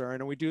a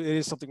concern, and it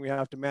is something we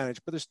have to manage.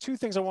 But there's two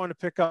things I want to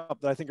pick up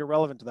that I think are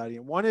relevant to that,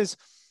 Ian. One is,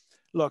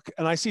 look,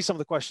 and I see some of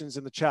the questions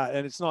in the chat,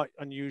 and it's not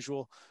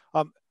unusual.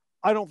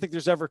 I don't think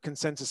there's ever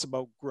consensus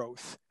about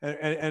growth.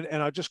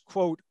 And I'll just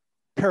quote,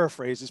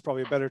 paraphrase is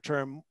probably a better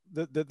term,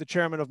 the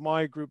chairman of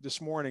my group this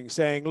morning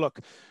saying, look,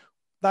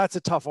 that's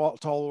a tall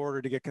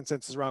order to get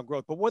consensus around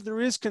growth. But what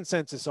there is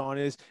consensus on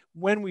is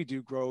when we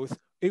do growth,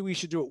 we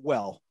should do it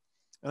well.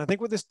 And I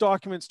think what this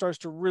document starts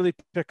to really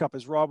pick up,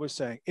 as Rob was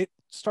saying, it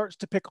starts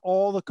to pick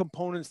all the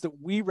components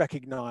that we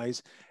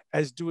recognize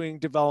as doing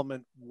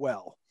development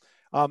well.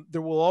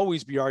 There will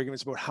always be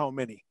arguments about how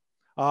many.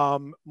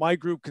 My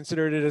group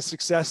considered it a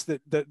success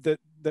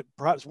that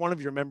perhaps one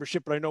of your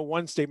membership, but I know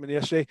one statement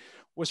yesterday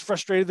was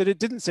frustrated that it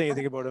didn't say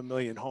anything about 1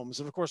 million homes.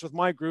 And of course, with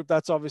my group,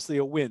 that's obviously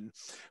a win.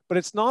 But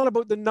it's not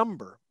about the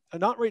number.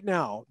 Not right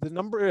now. The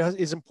number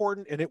is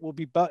important, and it'll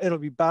be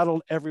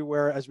battled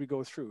everywhere as we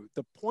go through.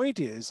 The point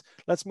is,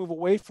 let's move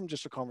away from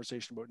just a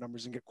conversation about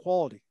numbers and get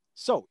quality.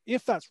 So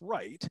if that's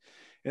right,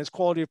 and it's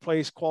quality of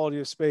place, quality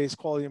of space,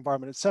 quality of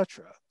environment,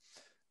 etc.,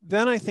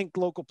 then I think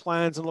local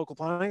plans and local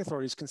planning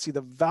authorities can see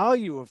the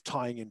value of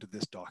tying into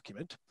this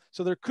document.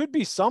 So there could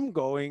be some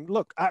going,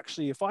 look,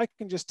 actually, if I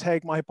can just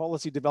tag my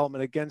policy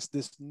development against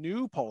this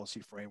new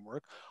policy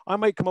framework, I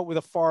might come up with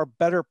a far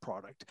better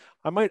product.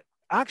 I might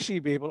actually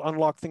be able to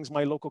unlock things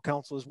my local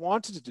council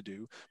wanted it to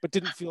do, but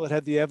didn't feel it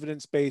had the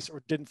evidence base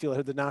or didn't feel it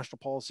had the national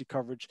policy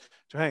coverage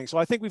to hang. So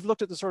I think we've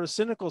looked at the sort of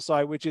cynical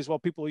side, which is, well,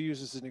 people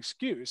use this as an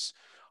excuse.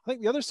 I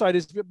think the other side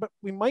is, but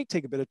we might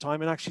take a bit of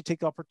time and actually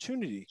take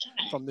opportunity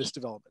from this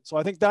development. So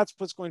I think that's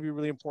what's going to be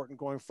really important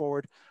going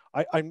forward.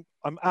 I'm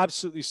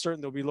absolutely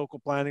certain there'll be local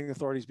planning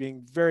authorities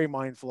being very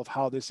mindful of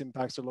how this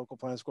impacts their local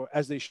plans,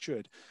 as they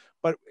should,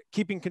 but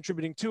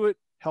contributing to it,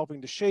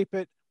 helping to shape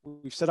it.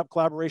 We've set up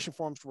collaboration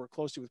forums to work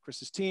closely with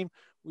Kris's team.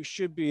 We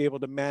should be able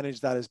to manage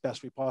that as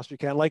best we possibly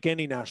can, like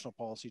any national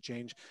policy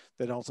change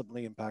that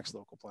ultimately impacts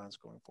local plans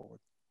going forward.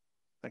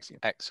 Thanks,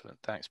 Ian. Excellent.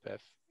 Thanks,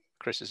 Bev.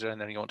 Kris, is there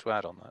anything you want to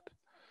add on that?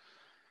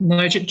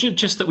 No,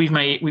 just that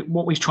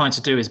what we've tried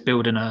to do is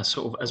build in a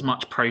sort of as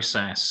much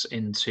process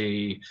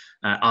into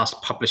us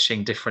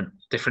publishing different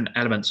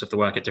elements of the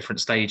work at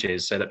different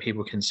stages, so that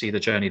people can see the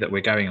journey that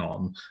we're going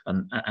on,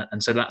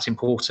 and so that's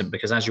important,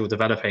 because as you're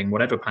developing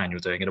whatever plan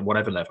you're doing at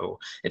whatever level,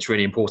 it's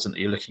really important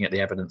that you're looking at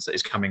the evidence that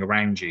is coming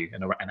around you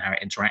and how it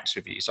interacts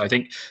with you. So I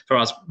think for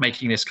us,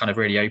 making this kind of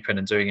really open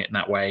and doing it in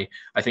that way,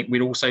 I think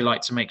we'd also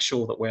like to make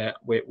sure that we're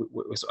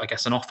I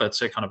guess an offer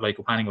to kind of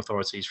local planning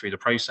authorities through the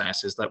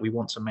process is that we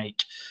want to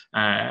make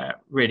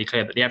really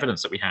clear that the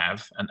evidence that we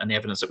have and the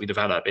evidence that we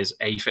develop is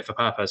fit for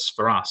purpose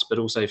for us, but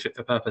also fit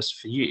for purpose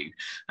for you.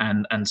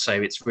 And so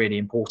it's really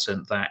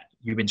important that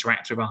you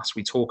interact with us,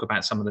 we talk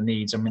about some of the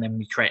needs, and then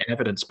we create an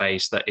evidence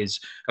base that is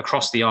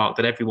across the ARC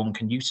that everyone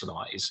can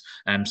utilise,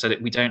 so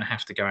that we don't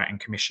have to go out and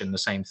commission the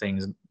same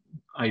things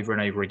over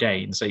and over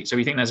again. So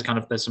we think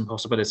there's some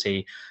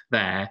possibility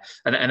there,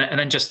 and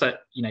then just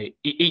that, you know,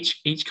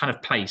 each kind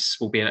of place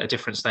will be at a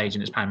different stage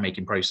in its plan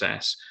making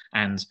process,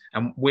 and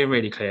we're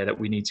really clear that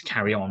we need to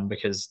carry on,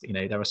 because, you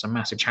know, there are some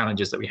massive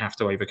challenges that we have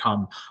to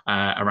overcome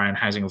around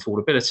housing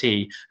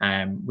affordability.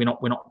 We're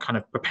not kind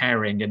of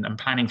preparing and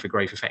planning for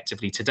growth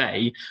effectively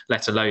today,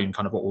 let alone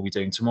kind of what we'll be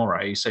doing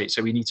tomorrow.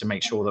 So we need to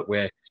make sure that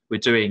we're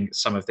doing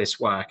some of this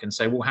work, and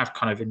so we'll have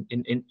kind of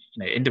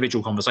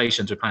individual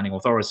conversations with planning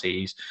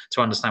authorities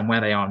to understand where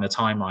they are in the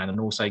timeline, and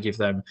also give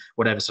them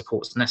whatever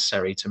support's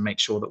necessary to make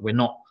sure that we're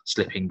not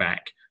slipping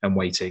back and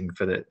waiting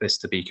for this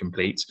to be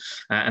complete.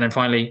 And then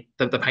finally,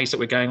 the pace that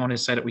we're going on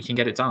is so that we can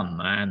get it done,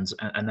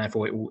 and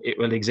therefore it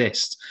will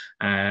exist,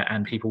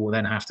 and people will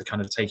then have to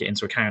kind of take it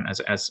into account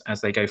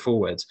as they go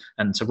forward.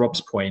 And to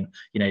Rob's point,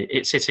 you know,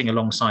 it sitting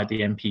alongside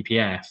the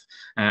MPPF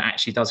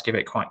actually does give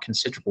it quite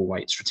considerable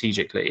weight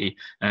strategically,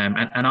 and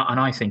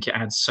I think it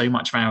adds so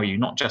much value,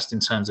 not just in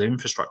terms of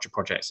infrastructure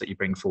projects that you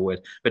bring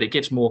forward, but it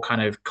gives more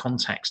kind of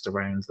context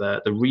around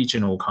the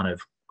regional kind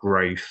of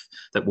growth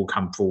that will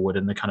come forward,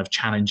 and the kind of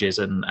challenges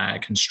and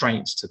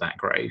constraints to that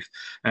growth,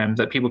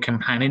 that people can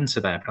plan into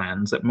their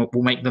plans that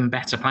will make them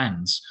better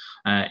plans,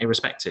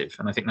 irrespective.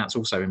 And I think that's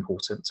also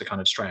important to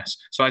kind of stress.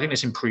 So I think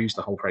this improves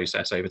the whole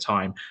process over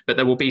time, but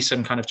there will be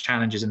some kind of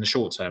challenges in the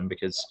short term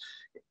because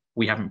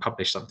we haven't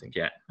published something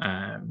yet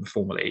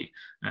formally,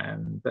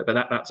 but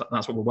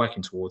that's what we're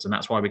working towards, and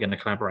that's why we're going to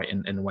collaborate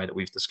in the way that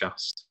we've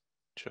discussed.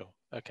 Sure.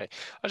 Okay.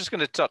 I'm just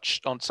going to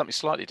touch on something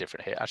slightly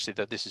different here. Actually,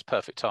 that this is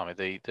perfect timing.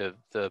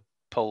 The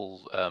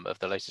poll of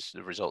the latest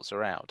results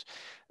are out.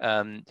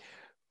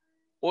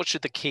 What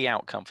should the key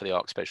outcome for the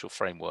Arc Spatial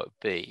Framework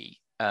be?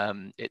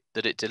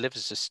 That it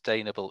delivers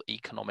sustainable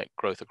economic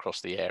growth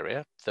across the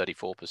area,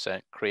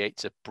 34%,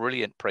 creates a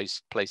brilliant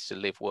place to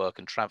live, work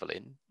and travel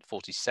in,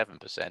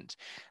 47%,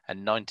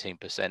 and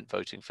 19%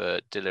 voting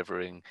for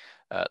delivering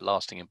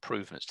lasting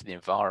improvements to the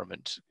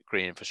environment,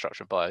 green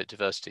infrastructure and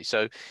biodiversity.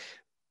 So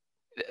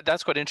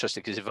that's quite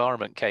interesting, because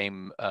environment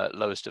came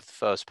lowest of the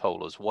first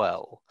poll as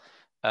well.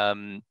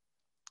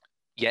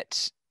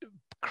 Yet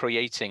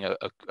creating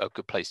a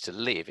good place to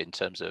live in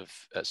terms of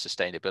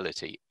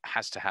sustainability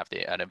has to have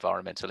an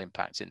environmental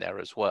impact in there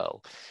as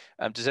well.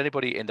 Does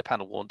anybody in the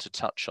panel want to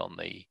touch on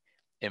the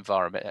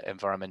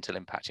environmental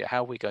impact here?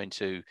 How are we going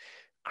to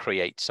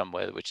create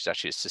somewhere which is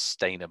actually a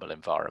sustainable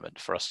environment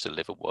for us to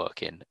live and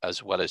work in,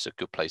 as well as a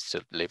good place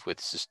to live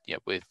with, you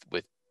know,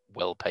 with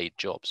well-paid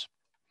jobs?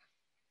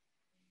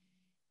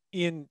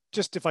 Ian,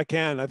 just if I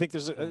can, I think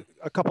there's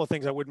a couple of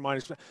things I wouldn't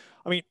mind.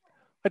 I mean,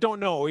 I don't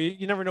know.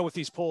 You never know with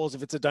these polls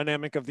if it's a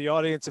dynamic of the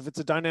audience, if it's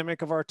a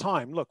dynamic of our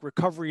time. Look,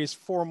 recovery is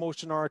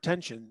foremost in our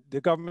attention.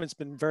 The government's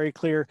been very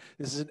clear.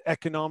 This is an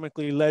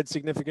economically led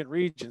significant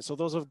region. So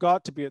those have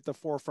got to be at the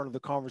forefront of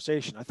the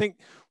conversation. I think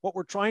what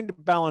we're trying to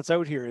balance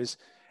out here is,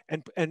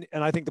 and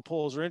I think the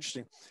polls are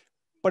interesting,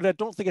 but I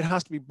don't think it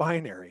has to be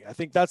binary. I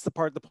think that's the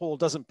part the poll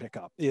doesn't pick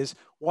up, is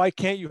why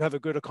can't you have a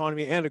good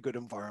economy and a good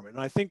environment?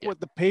 And I think what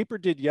the paper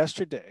did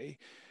yesterday,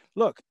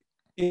 look,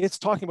 it's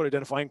talking about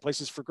identifying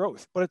places for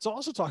growth, but it's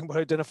also talking about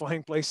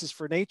identifying places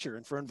for nature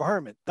and for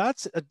environment.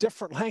 That's a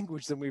different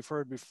language than we've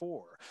heard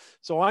before.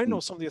 So I know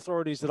some of the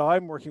authorities that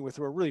I'm working with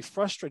who are really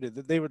frustrated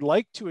that they would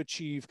like to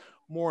achieve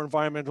more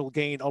environmental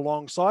gain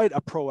alongside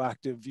a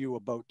proactive view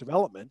about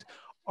development,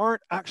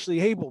 aren't actually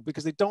able,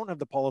 because they don't have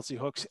the policy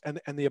hooks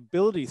and the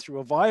ability through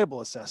a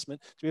viable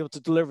assessment to be able to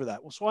deliver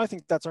that. Well, so I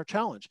think that's our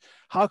challenge.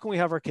 How can we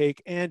have our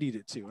cake and eat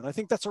it too? And I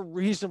think that's a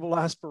reasonable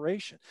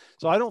aspiration.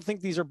 So I don't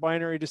think these are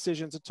binary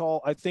decisions at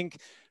all. I think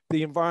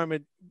the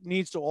environment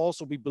needs to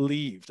also be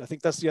believed. I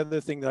think that's the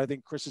other thing that I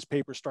think Kris's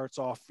paper starts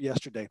off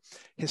yesterday.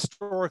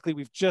 Historically,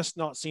 we've just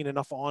not seen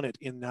enough on it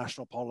in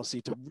national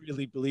policy to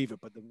really believe it.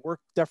 But the work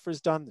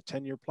DEFRA's done, the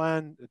 10-year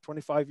plan, the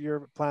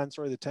 25-year plan,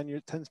 sorry, the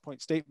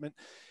 10-point statement,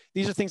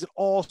 these are things that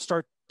all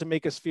start to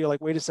make us feel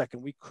like, wait a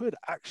second, we could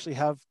actually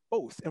have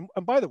both.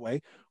 And by the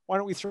way, why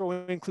don't we throw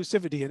in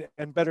inclusivity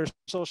and better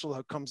social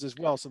outcomes as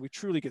well, so we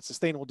truly get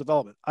sustainable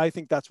development? I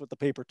think that's what the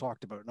paper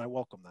talked about, and I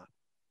welcome that.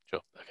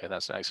 Sure. Okay,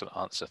 that's an excellent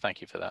answer.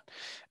 Thank you for that.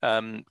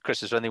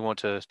 Kris, is there anyone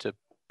to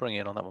bring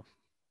in on that one?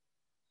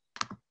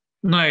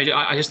 No,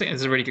 I just think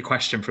there's a really good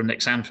question from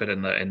Nick Sanford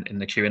in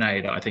the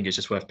Q&A that I think is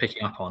just worth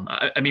picking up on.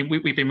 I mean,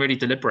 we've been really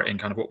deliberate in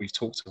kind of what we've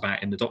talked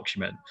about in the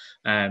document,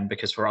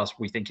 because for us,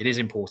 we think it is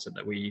important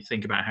that we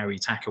think about how we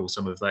tackle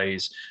some of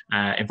those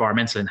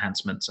environmental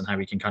enhancements and how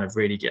we can kind of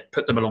really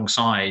put them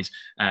alongside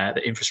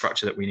the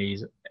infrastructure that we need,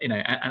 you know,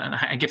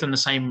 and give them the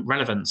same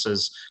relevance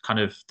as kind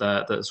of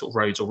the sort of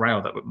roads or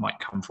rail that might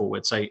come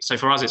forward. So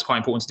for us, it's quite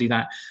important to do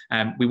that.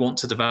 We want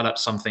to develop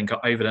something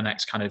over the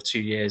next kind of 2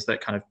 years that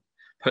kind of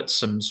put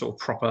some sort of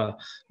proper,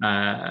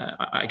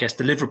 I guess,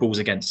 deliverables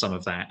against some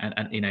of that.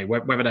 And you know,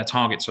 whether they're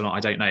targets or not, I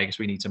don't know, because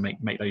we need to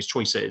make those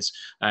choices.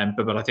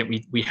 But I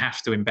think we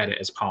have to embed it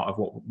as part of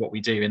what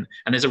we do. And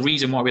there's a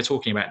reason why we're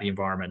talking about the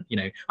environment. You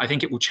know, I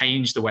think it will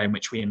change the way in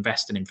which we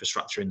invest in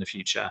infrastructure in the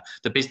future.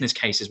 The business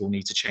cases will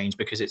need to change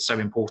because it's so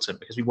important,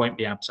 because we won't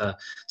be able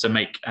to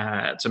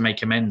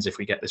make amends if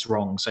we get this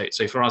wrong.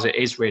 So for us, it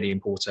is really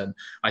important.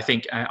 I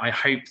think I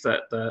hope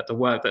that the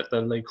work that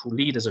the local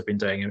leaders have been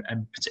doing,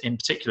 and in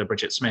particular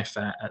Bridget Smith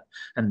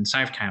and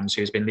South Cams,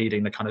 who has been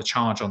leading the kind of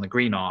charge on the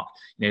Green Arc,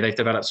 you know, they've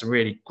developed some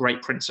really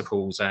great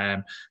principles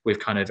with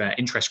kind of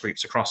interest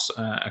groups across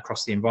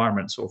the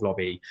environment sort of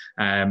lobby,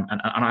 and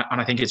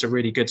I think it's a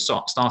really good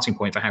starting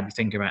point for how we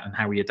think about and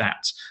how we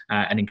adapt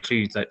and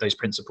include those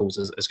principles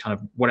as kind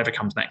of whatever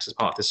comes next as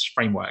part of this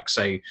framework.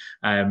 So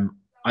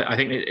I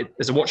think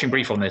there's a watching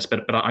brief on this,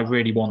 but I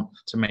really want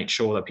to make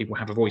sure that people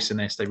have a voice in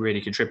this, they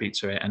really contribute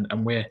to it,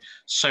 and we're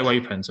so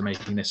open to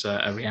making this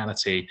a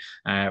reality,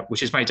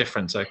 which is very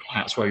different to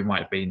perhaps where we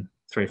might have been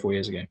 3 or 4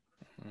 years ago.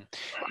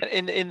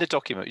 In the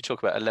document, you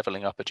talk about a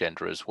levelling up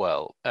agenda as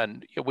well,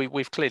 and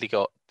we've clearly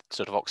got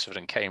sort of Oxford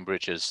and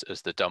Cambridge as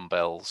the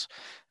dumbbells.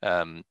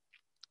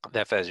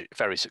 They're very,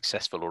 very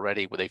successful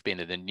already. They've been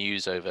in the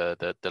news over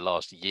the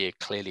last year,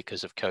 clearly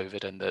because of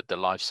COVID and the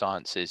life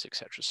sciences,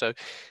 etc. So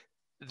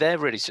they're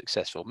really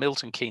successful.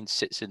 Milton Keynes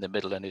sits in the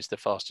middle and is the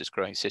fastest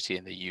growing city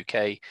in the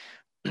UK.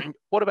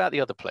 What about the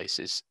other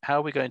places? How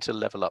are we going to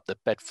level up the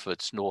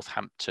Bedfords,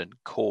 Northampton,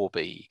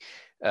 Corby,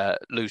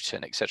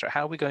 Luton, etc.?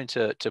 How are we going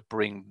to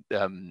bring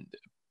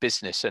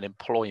business and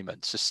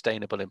employment,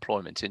 sustainable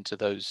employment, into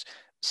those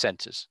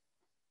centres?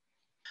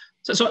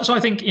 So I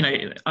think, you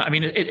know, I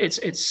mean,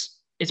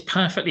 it's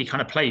perfectly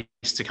kind of placed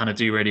to kind of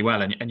do really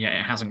well, and yet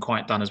it hasn't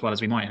quite done as well as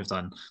we might have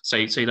done.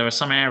 So there are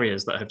some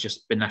areas that have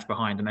just been left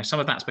behind, and some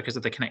of that's because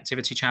of the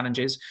connectivity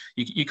challenges.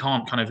 You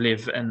can't kind of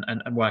live and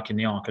work in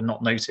the Arc and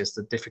not notice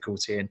the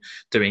difficulty in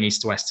doing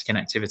east to west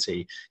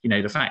connectivity. You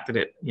know, the fact that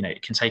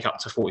it can take up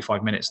to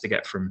 45 minutes to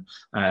get from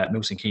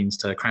Milton Keynes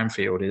to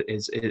Cranfield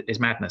is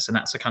madness, and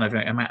that's a kind of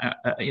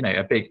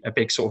a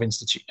big sort of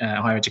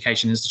higher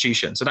education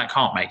institution. So that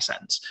can't make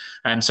sense.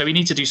 So we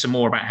need to do some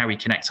more about how we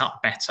connect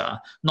up better,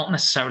 not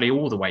necessarily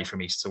all the way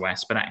from east to west,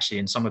 but actually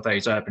in some of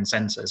those urban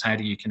centres, how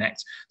do you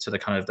connect to the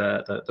kind of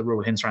the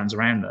rural hinterlands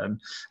around them?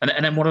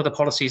 And then what are the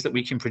policies that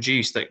we can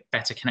produce that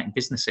better connect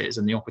businesses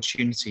and the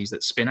opportunities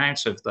that spin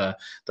out of the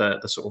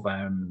sort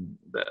of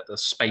the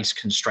space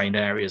constrained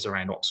areas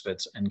around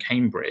Oxford and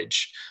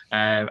Cambridge,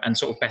 and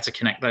sort of better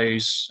connect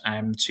those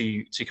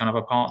to kind of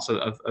a parts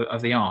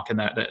of the Arc? And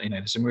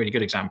there's some really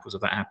good examples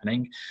of that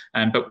happening,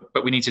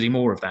 but we need to do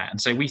more of that. And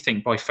so we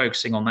think by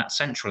focusing on that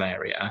central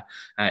area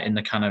in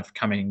the kind of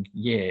coming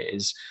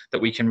years, that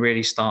we can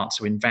really start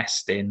to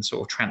invest in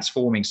sort of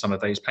transforming some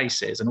of those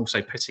places, and also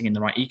putting in the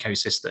right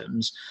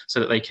ecosystems so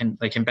that they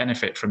can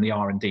benefit from the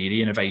R&D,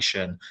 the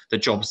innovation, the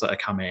jobs that are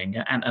coming,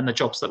 and the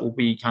jobs that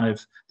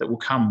will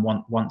come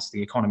once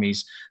the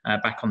economy's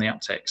back on the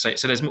uptick.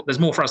 So there's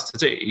more for us to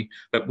do,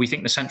 but we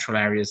think the central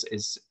areas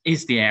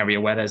is the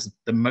area where there's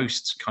the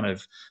most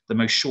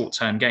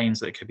short-term gains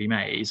that could be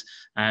made,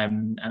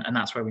 and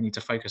that's where we need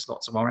to focus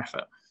lots of our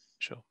effort.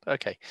 Sure.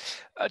 Okay.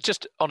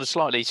 Just on a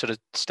slightly sort of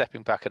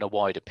stepping back in a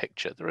wider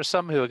picture, there are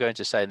some who are going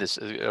to say, and this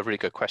is a really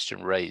good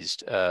question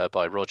raised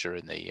by Roger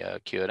in the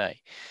Q&A.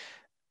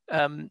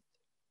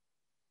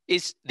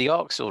 Is the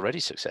Arc's already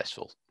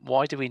successful?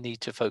 Why do we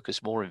need to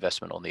focus more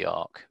investment on the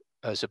Arc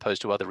as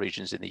opposed to other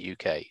regions in the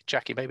UK?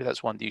 Jackie, maybe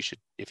that's one that you should,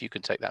 if you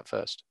can take that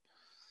first.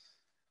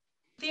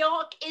 The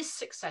Arc is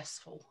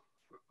successful,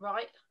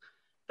 right?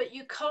 But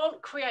you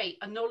can't create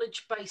a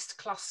knowledge-based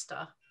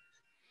cluster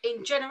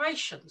in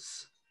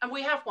generations. And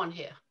we have one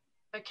here,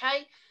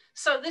 okay?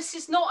 So this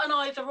is not an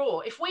either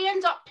or. If we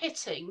end up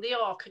pitting the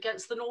Arc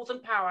against the Northern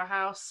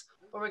Powerhouse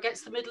or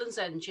against the Midlands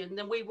Engine,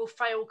 then we will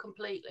fail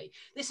completely.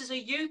 This is a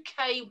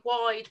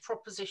UK-wide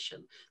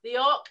proposition. The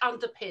Arc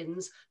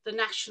underpins the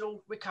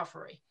national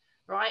recovery,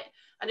 right?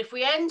 And if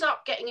we end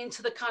up getting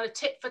into the kind of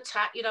tit for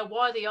tat,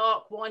 why the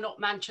Arc, why not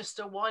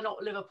Manchester, why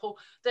not Liverpool,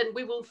 then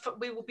we will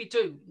be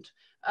doomed.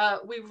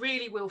 We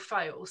really will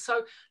fail.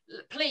 So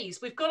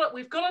please, we've got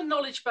a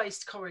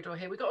knowledge-based corridor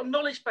here. We've got a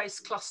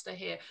knowledge-based cluster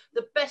here.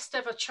 The best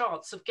ever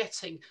chance of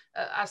getting,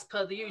 as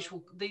per the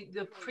usual,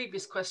 the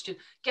previous question,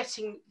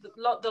 getting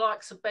the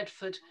likes of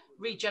Bedford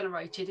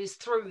regenerated is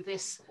through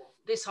this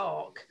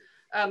Arc.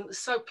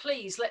 So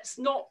please, let's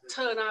not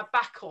turn our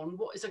back on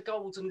what is a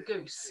golden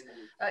goose.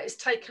 It's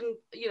taken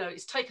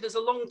us a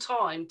long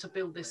time to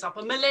build this up,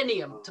 a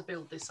millennium to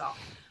build this up,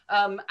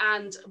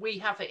 and we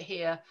have it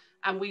here,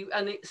 and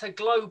it's a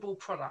global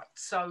product.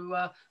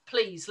 So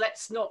please,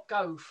 let's not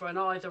go for an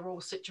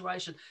either-or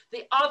situation.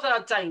 The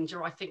other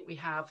danger I think we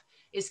have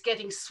is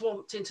getting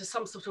swamped into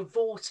some sort of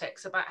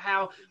vortex about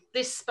how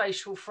this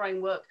spatial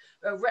framework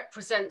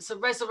represents a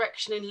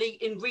resurrection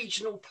in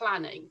regional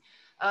planning.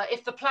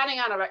 If the planning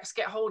anoraks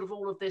get hold of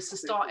all of this and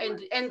start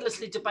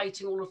endlessly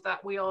debating all of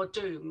that, we are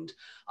doomed.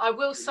 I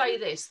will say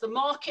this, the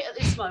market at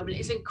this moment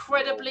is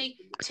incredibly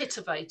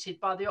titivated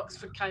by the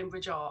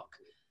Oxford-Cambridge Arc.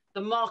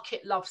 The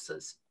market loves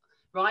us,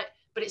 right?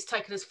 But it's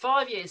taken us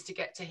 5 years to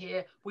get to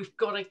here. We've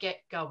got to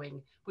get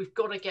going. We've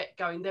got to get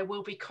going. There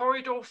will be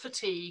corridor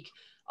fatigue.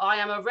 I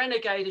am a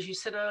renegade, as you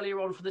said earlier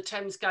on, for the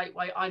Thames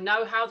Gateway. I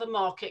know how the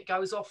market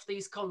goes off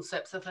these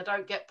concepts. If they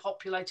don't get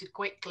populated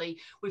quickly,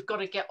 we've got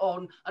to get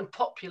on and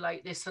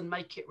populate this and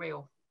make it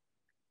real.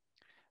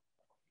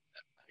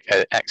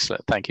 Okay,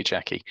 excellent. Thank you,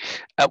 Jackie.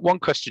 One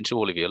question to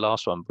all of you,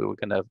 last one, but we're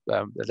going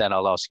to, then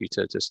I'll ask you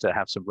to just to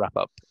have some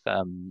wrap-up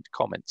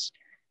comments.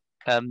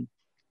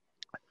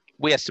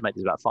 We estimate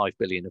there's about 5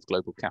 billion of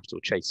global capital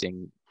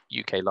chasing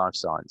UK life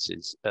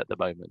sciences at the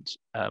moment,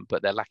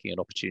 but they're lacking an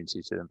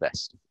opportunity to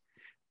invest.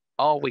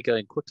 Are we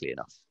going quickly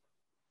enough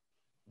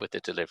with the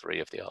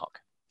delivery of the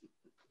ARC?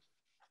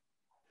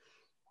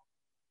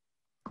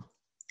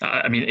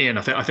 I mean, Ian,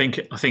 I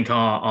think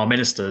our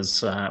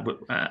minister's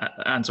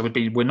answer would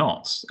be we're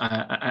not.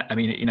 I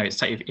mean, you know,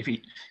 it's if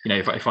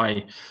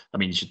I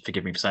mean, you should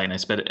forgive me for saying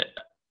this, but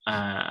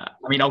I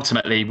mean,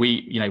 ultimately,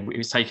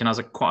 it's taken us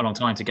quite a long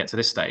time to get to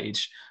this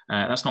stage.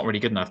 That's not really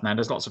good enough. Now,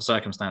 there's lots of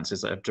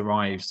circumstances that have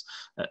derived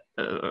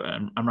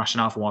and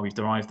rationale for why we've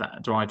derived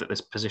at this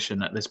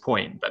position at this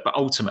point. But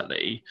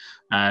ultimately,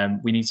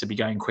 we need to be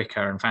going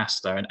quicker and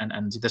faster.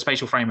 And the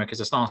spatial framework is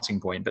a starting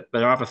point. But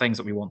there are other things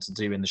that we want to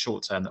do in the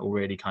short term that will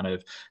really kind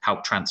of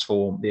help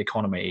transform the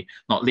economy.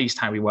 Not least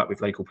how we work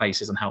with local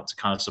places and help to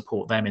kind of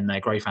support them in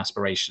their growth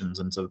aspirations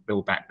and to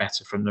build back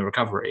better from the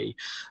recovery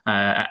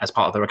as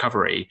part of the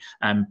recovery.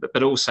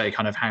 But also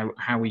kind of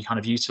how we kind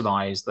of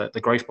utilise the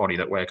growth body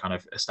that we're kind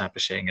of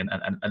establishing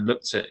and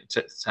look to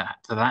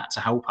that to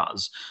help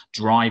us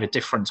drive a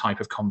different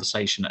type of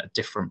conversation at a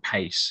different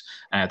pace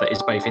that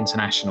is both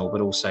international but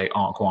also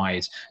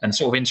ARC-wide, and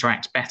sort of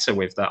interact better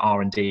with the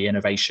R&D,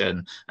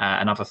 innovation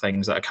and other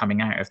things that are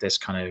coming out of this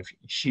kind of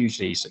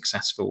hugely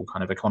successful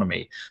kind of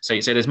economy. So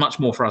there's much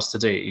more for us to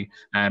do.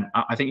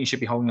 I think you should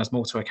be holding us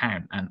more to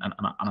account, and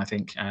I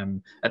think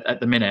at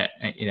the minute,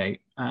 you know,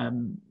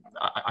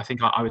 I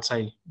think I would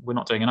say we're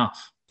not doing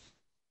enough.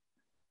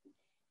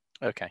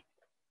 Okay.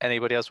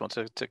 Anybody else want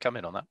to come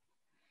in on that?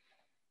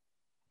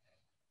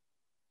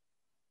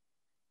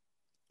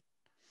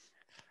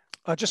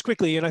 Just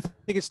quickly, and I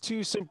think it's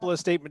too simple a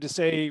statement to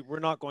say we're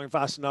not going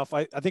fast enough.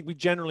 I think we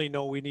generally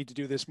know we need to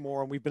do this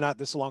more, and we've been at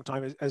this a long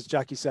time, as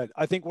Jackie said.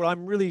 I think what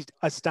I'm really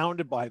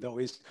astounded by, though,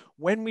 is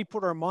when we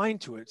put our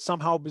mind to it,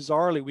 somehow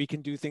bizarrely, we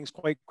can do things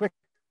quite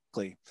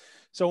quickly.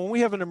 So when we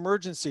have an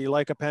emergency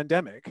like a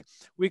pandemic,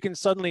 we can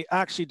suddenly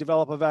actually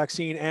develop a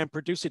vaccine and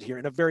produce it here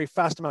in a very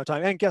fast amount of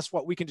time. And guess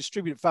what? We can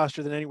distribute it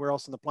faster than anywhere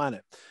else on the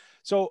planet.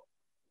 So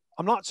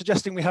I'm not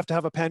suggesting we have to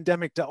have a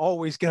pandemic to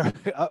always get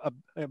a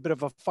bit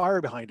of a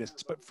fire behind us,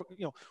 but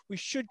we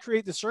should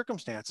create the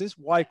circumstances.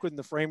 Why couldn't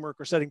the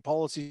framework or setting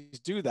policies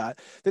do that?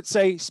 That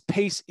say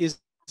pace is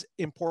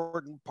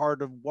important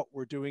part of what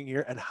we're doing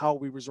here and how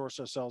we resource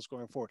ourselves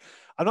going forward.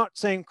 I'm not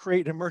saying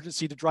create an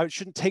emergency to drive, it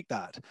shouldn't take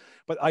that,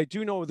 but I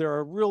do know there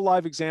are real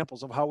live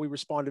examples of how we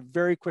responded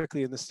very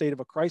quickly in the state of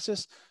a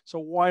crisis. So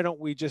why don't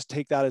we just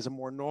take that as a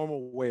more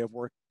normal way of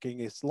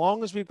working? As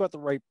long as we've got the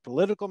right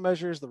political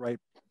measures, the right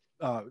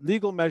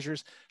legal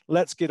measures,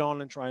 let's get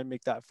on and try and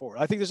make that forward.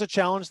 I think there's a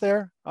challenge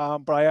there,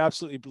 but I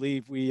absolutely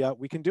believe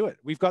we can do it.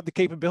 We've got the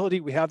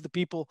capability, we have the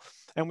people,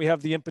 and we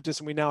have the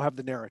impetus, and we now have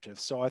the narrative.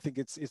 So I think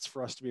it's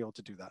for us to be able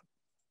to do that.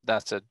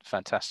 That's a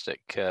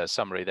fantastic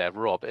summary there,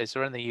 Rob. Is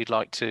there anything you'd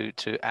like to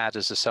add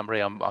as a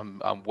summary?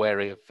 I'm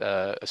wary of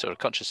sort of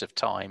conscious of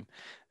time.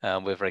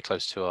 We're very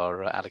close to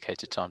our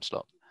allocated time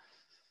slot.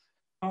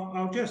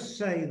 I'll just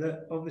say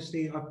that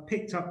obviously I've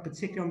picked up,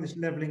 particularly on this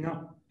levelling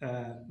up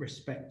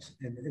respect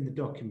in the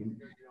document,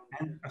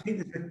 and I think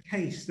there's a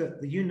case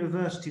that the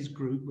universities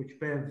group, which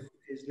Bev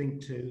is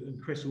linked to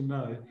and Kris will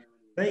know,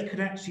 they could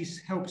actually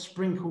help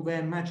sprinkle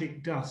their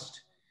magic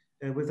dust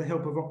with the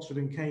help of Oxford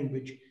and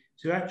Cambridge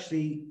to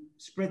actually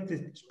spread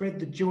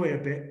the joy a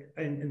bit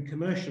in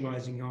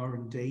commercialising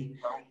R&D,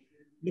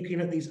 looking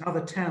at these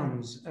other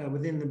towns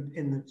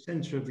in the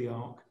centre of the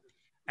ARC.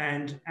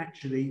 And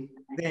actually,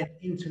 then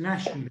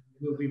internationally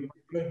will be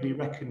globally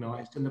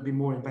recognised, and there'll be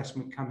more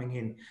investment coming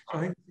in. So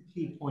I think it's a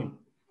key point.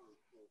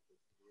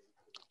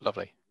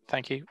 Lovely,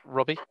 thank you,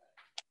 Robbie.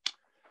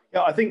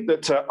 Yeah, I think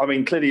that I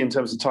mean, clearly in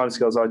terms of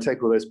timescales, I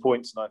take all those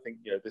points, and I think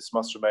this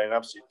must remain an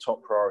absolute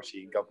top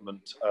priority in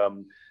government.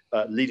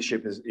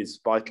 Leadership is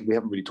vital. We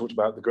haven't really talked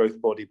about the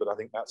growth body, but I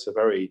think that's a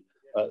very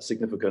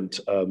significant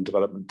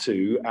development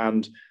too.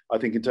 And I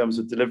think in terms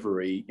of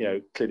delivery,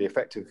 clearly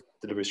effective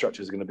delivery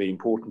structures are going to be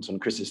important, and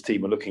Kris's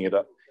team are looking at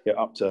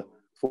up to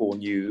 4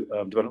 new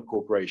development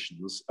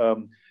corporations.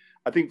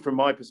 I think from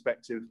my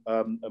perspective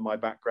and my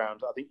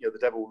background, I think the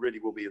devil really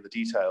will be in the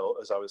detail,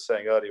 as I was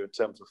saying earlier, in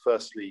terms of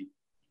firstly,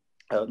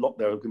 there are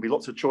going to be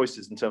lots of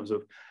choices in terms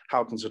of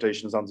how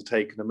consultation is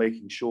undertaken and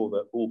making sure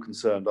that all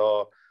concerned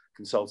are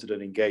consulted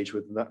and engaged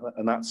with,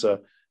 and that's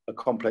a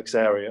complex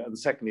area. And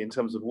secondly, in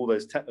terms of all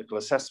those technical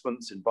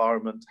assessments,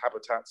 environment,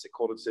 habitats,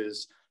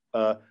 equalities,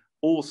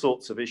 all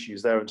sorts of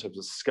issues there in terms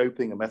of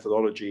scoping and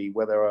methodology,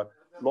 where there are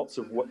lots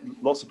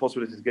of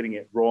possibilities of getting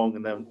it wrong,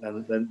 and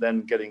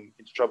then getting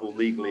into trouble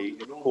legally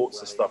in courts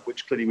and stuff,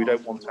 which clearly we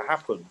don't want to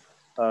happen,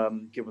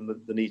 given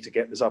the need to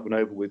get this up and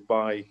over with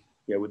by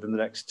within the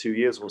next 2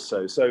 years or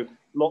so. So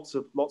lots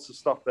of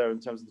stuff there in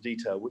terms of the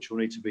detail, which will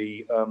need to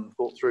be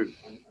thought through.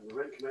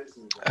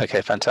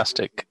 Okay,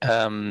 fantastic.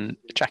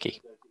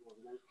 Jackie.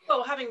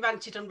 Well, having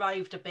ranted and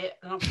raved a bit,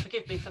 and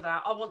forgive me for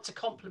that, I want to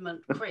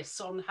compliment Kris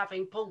on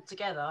having pulled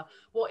together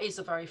what is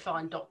a very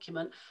fine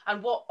document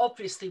and what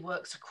obviously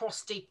works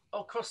across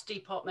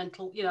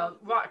departmental,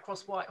 right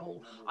across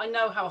Whitehall. I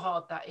know how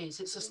hard that is.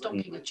 It's a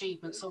stonking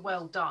achievement, so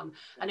well done.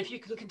 And if you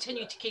can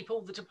continue to keep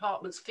all the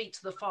departments' feet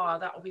to the fire,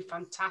 that will be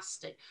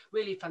fantastic,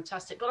 really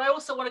fantastic. But I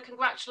also want to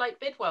congratulate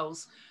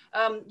Bidwells.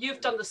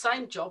 You've done the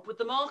same job with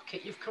the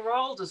market. You've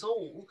corralled us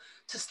all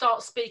to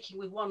start speaking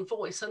with one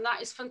voice, and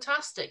that is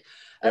fantastic.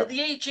 Yep.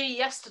 The EG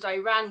yesterday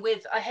ran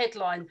with a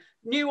headline,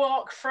 "New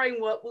Arc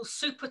Framework will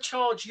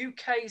supercharge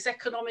UK's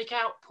economic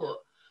output."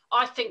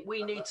 I think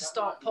we need to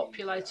start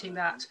populating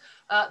that.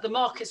 The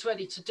market's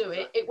ready to do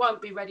it. It won't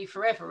be ready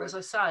forever, as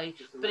I say,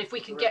 but if we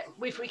can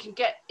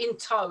get in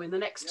tow in the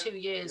next 2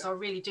 years, I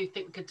really do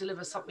think we could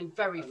deliver something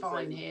very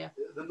fine here.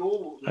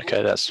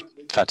 Okay, that's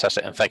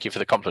fantastic, and thank you for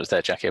the compliments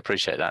there, Jackie. I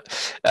appreciate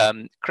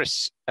that.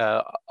 Kris,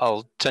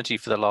 I'll turn to you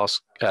for the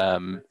last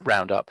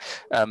roundup.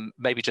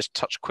 Maybe just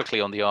touch quickly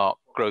on the Arc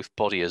Growth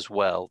Body as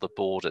well, the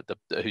board,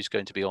 who's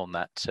going to be on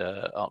that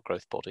Arc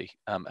Growth Body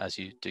as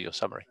you do your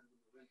summary.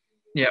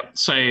 Yeah,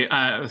 so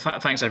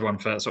thanks everyone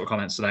for sort of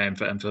comments today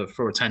and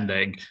for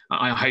attending.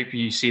 I hope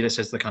you see this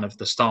as the kind of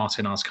the start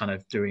in us kind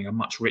of doing a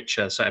much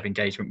richer set of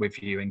engagement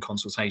with you in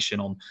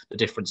consultation on the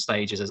different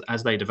stages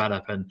as they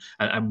develop,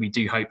 and we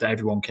do hope that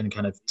everyone can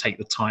kind of take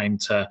the time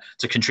to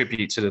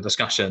contribute to the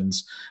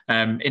discussions.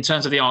 In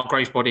terms of the Arc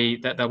Growth Body,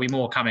 there'll be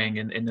more coming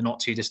in the not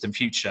too distant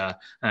future,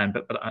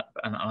 but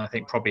I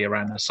think probably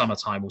around the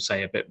summertime we'll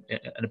say a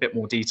bit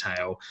more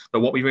detail. But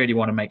what we really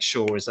want to make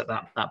sure is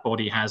that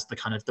body has the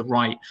kind of the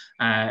right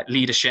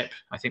leadership.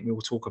 I think we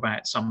will talk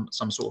about some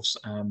sort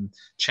of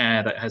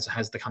chair that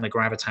has the kind of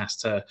gravitas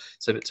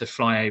to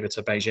fly over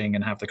to Beijing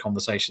and have the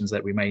conversations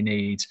that we may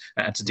need,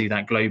 and to do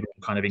that global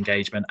kind of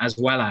engagement, as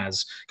well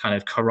as kind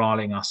of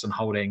corralling us and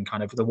holding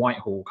kind of the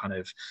Whitehall kind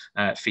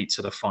of feet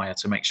to the fire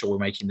to make sure we're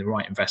making the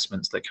right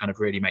investments that kind of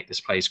really make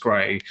this place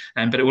grow.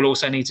 But it will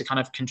also need to kind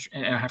of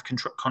have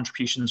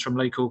contributions from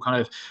local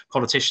kind of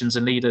politicians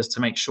and leaders to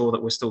make sure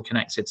that we're still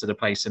connected to the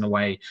place in a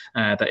way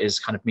that is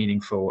kind of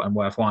meaningful and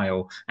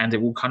worthwhile. And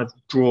it will kind of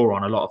draw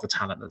on a lot of the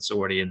talent that's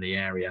already in the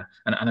area.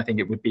 And I think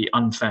it would be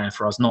unfair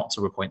for us not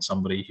to appoint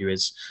somebody who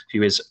is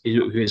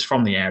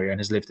from the area and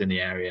has lived in the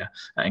area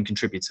and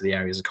contribute to the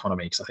area's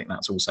economy, because I think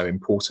that's also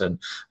important.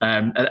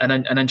 And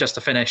then just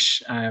to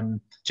finish,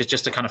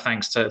 just a kind of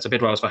thanks to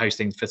Bidwells for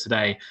hosting for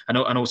today, and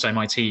also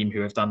my team,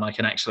 who have done like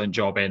an excellent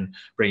job in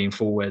bringing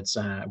forwards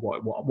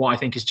what I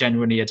think is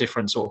genuinely a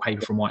different sort of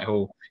paper from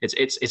Whitehall.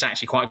 It's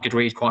actually quite a good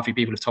read. Quite a few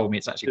people have told me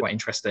it's actually quite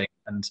interesting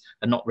and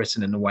not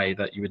written in the way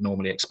that you would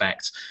normally expect.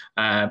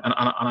 And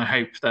I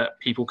hope that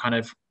people kind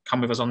of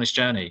come with us on this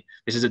journey.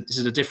 This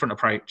is a different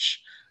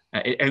approach.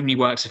 It only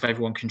works if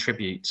everyone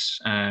contributes,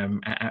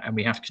 and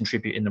we have to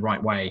contribute in the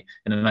right way,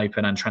 in an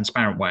open and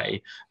transparent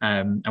way.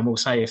 And we'll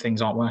say if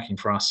things aren't working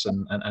for us,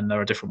 and there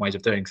are different ways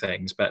of doing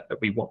things, but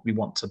we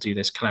want to do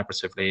this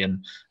collaboratively.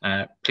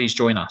 And please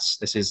join us.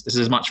 This is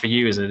as much for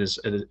you as it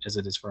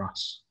is for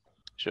us.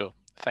 Sure.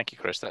 Thank you,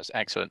 Kris. That's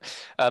excellent.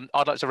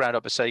 I'd like to round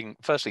up by saying,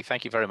 firstly,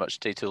 thank you very much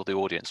indeed to all the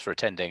audience for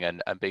attending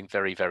and being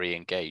very, very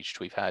engaged.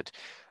 We've had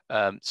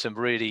some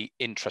really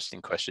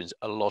interesting questions,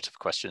 a lot of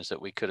questions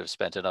that we could have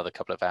spent another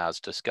couple of hours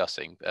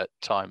discussing.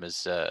 Time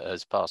has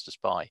passed us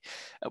by.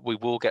 We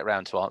will get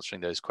round to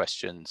answering those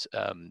questions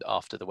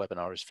after the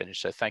webinar is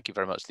finished. So thank you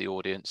very much to the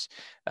audience.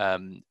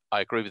 I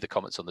agree with the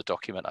comments on the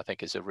document. I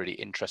think it's a really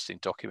interesting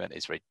document.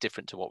 It's very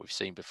different to what we've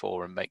seen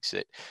before and makes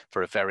it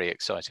for a very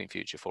exciting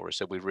future for us.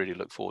 So we really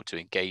look forward to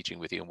engaging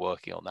with you and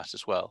working on that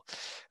as well.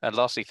 And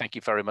lastly, thank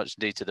you very much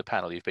indeed to the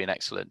panel. You've been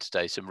excellent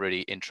today. Some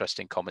really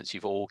interesting comments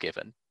you've all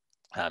given.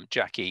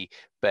 Jackie,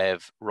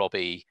 Bev,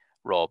 Robbie,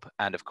 Rob,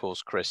 and of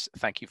course, Kris,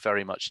 thank you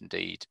very much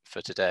indeed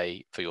for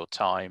today, for your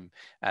time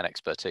and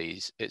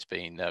expertise. It's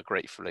been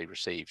gratefully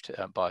received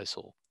by us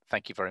all.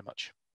 Thank you very much.